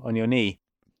your knee.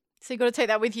 So you've got to take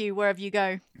that with you wherever you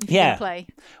go if you're going to play.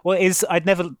 Well, I'd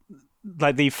never,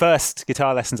 the first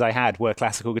guitar lessons I had were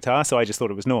classical guitar, so I just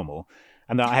thought it was normal.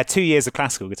 And then I had 2 years of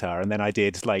classical guitar, and then I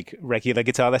did regular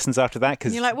guitar lessons after that.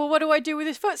 And you're like, well, what do I do with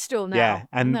this footstool now? Yeah,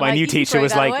 and my new teacher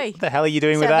was like, what the hell are you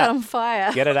doing with that? Set that on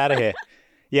fire. Get it out of here.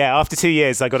 Yeah, after 2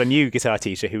 years, I got a new guitar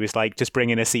teacher who was like, just bring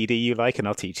in a CD you like and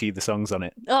I'll teach you the songs on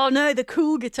it. Oh, no, the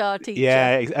cool guitar teacher.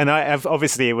 Yeah, and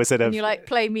obviously it was at a... And you're like,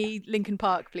 play me Linkin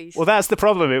Park, please. Well, that's the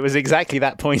problem. It was exactly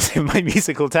that point in my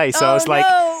musical taste. So I was like,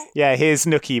 yeah, here's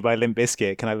Nookie by Limp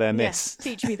Bizkit. Can I learn this?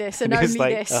 Teach me this and only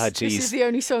this. Oh, this is the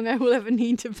only song I will ever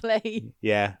need to play.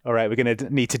 Yeah, all right, we're going to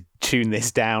need to tune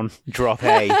this down. Drop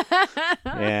A.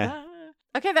 Yeah.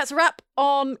 Okay, that's a wrap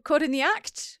on Caught in the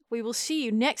Act. We will see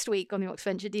you next week on the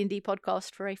Oxventure D&D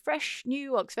podcast for a fresh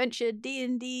new Oxventure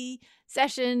D&D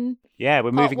session. Yeah,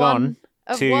 we're moving on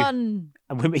to one.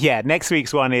 Yeah, next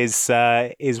week's one is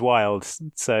wild.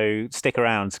 So stick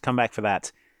around. Come back for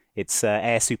that. It's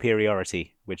Air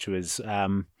Superiority, which was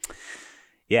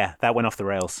that went off the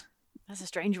rails. That's a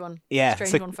strange one. Yeah,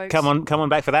 strange one, folks. Come on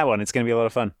back for that one. It's going to be a lot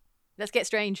of fun. Let's get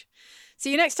strange.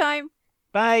 See you next time.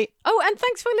 Bye. Oh, and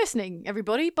thanks for listening,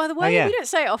 everybody. By the way, we don't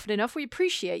say it often enough. We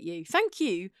appreciate you. Thank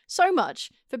you so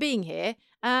much for being here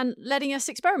and letting us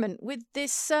experiment with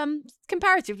this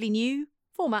comparatively new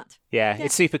format. Yeah,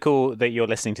 it's super cool that you're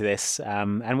listening to this,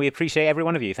 and we appreciate every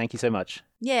one of you. Thank you so much.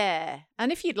 Yeah,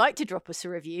 and if you'd like to drop us a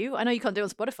review, I know you can't do it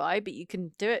on Spotify, but you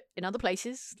can do it in other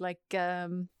places like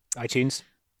iTunes,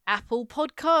 Apple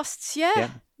Podcasts.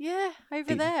 Yeah,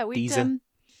 over there. We'd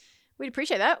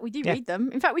appreciate that. We do read them.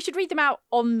 In fact, we should read them out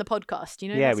on the podcast.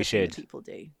 Yeah, that's we should. People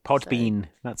do. Podbean,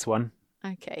 that's one.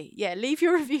 Okay, yeah, leave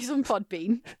your reviews on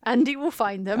Podbean. Andy will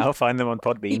find them. I'll find them on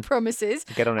Podbean. He promises.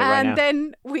 Get on it right now. And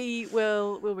then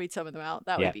we'll read some of them out.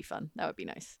 That would be fun. That would be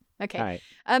nice. Okay. All right.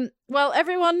 Well,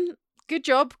 everyone, good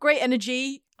job. Great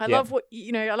energy. I love what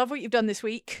you've done this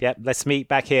week. Yep. Let's meet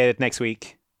back here next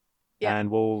week. Yeah.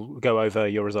 And we'll go over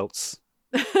your results.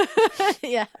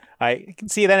 Yeah. All right.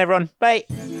 See you then, everyone. Bye.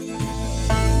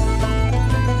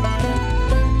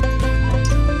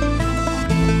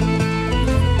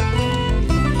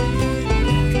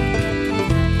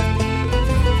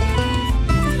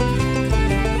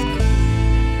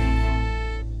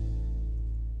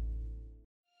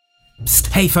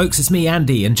 Hey folks, it's me,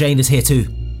 Andy, and Jane is here too.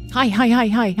 Hi.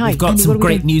 We've got Andy, some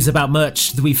great news about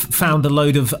merch. We've found a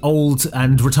load of old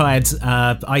and retired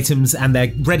items, and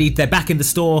they're back in the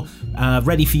store,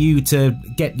 ready for you to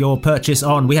get your purchase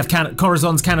on. We have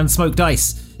Corazon's Cannon Smoke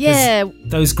Dice. Yeah.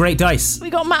 Those great dice. We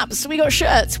got maps, we got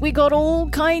shirts, we got all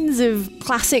kinds of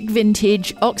classic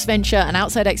vintage Oxventure and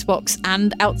Outside Xbox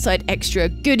and Outside Extra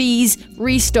goodies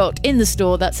restocked in the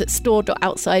store. That's at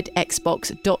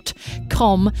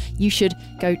store.outsidexbox.com. You should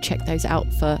go check those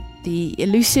out for the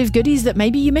elusive goodies that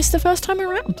maybe you missed the first time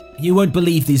around. You won't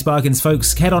believe these bargains,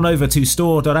 folks. Head on over to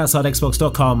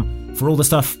store.outsidexbox.com for all the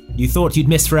stuff you thought you'd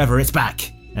missed forever. It's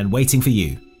back and waiting for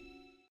you.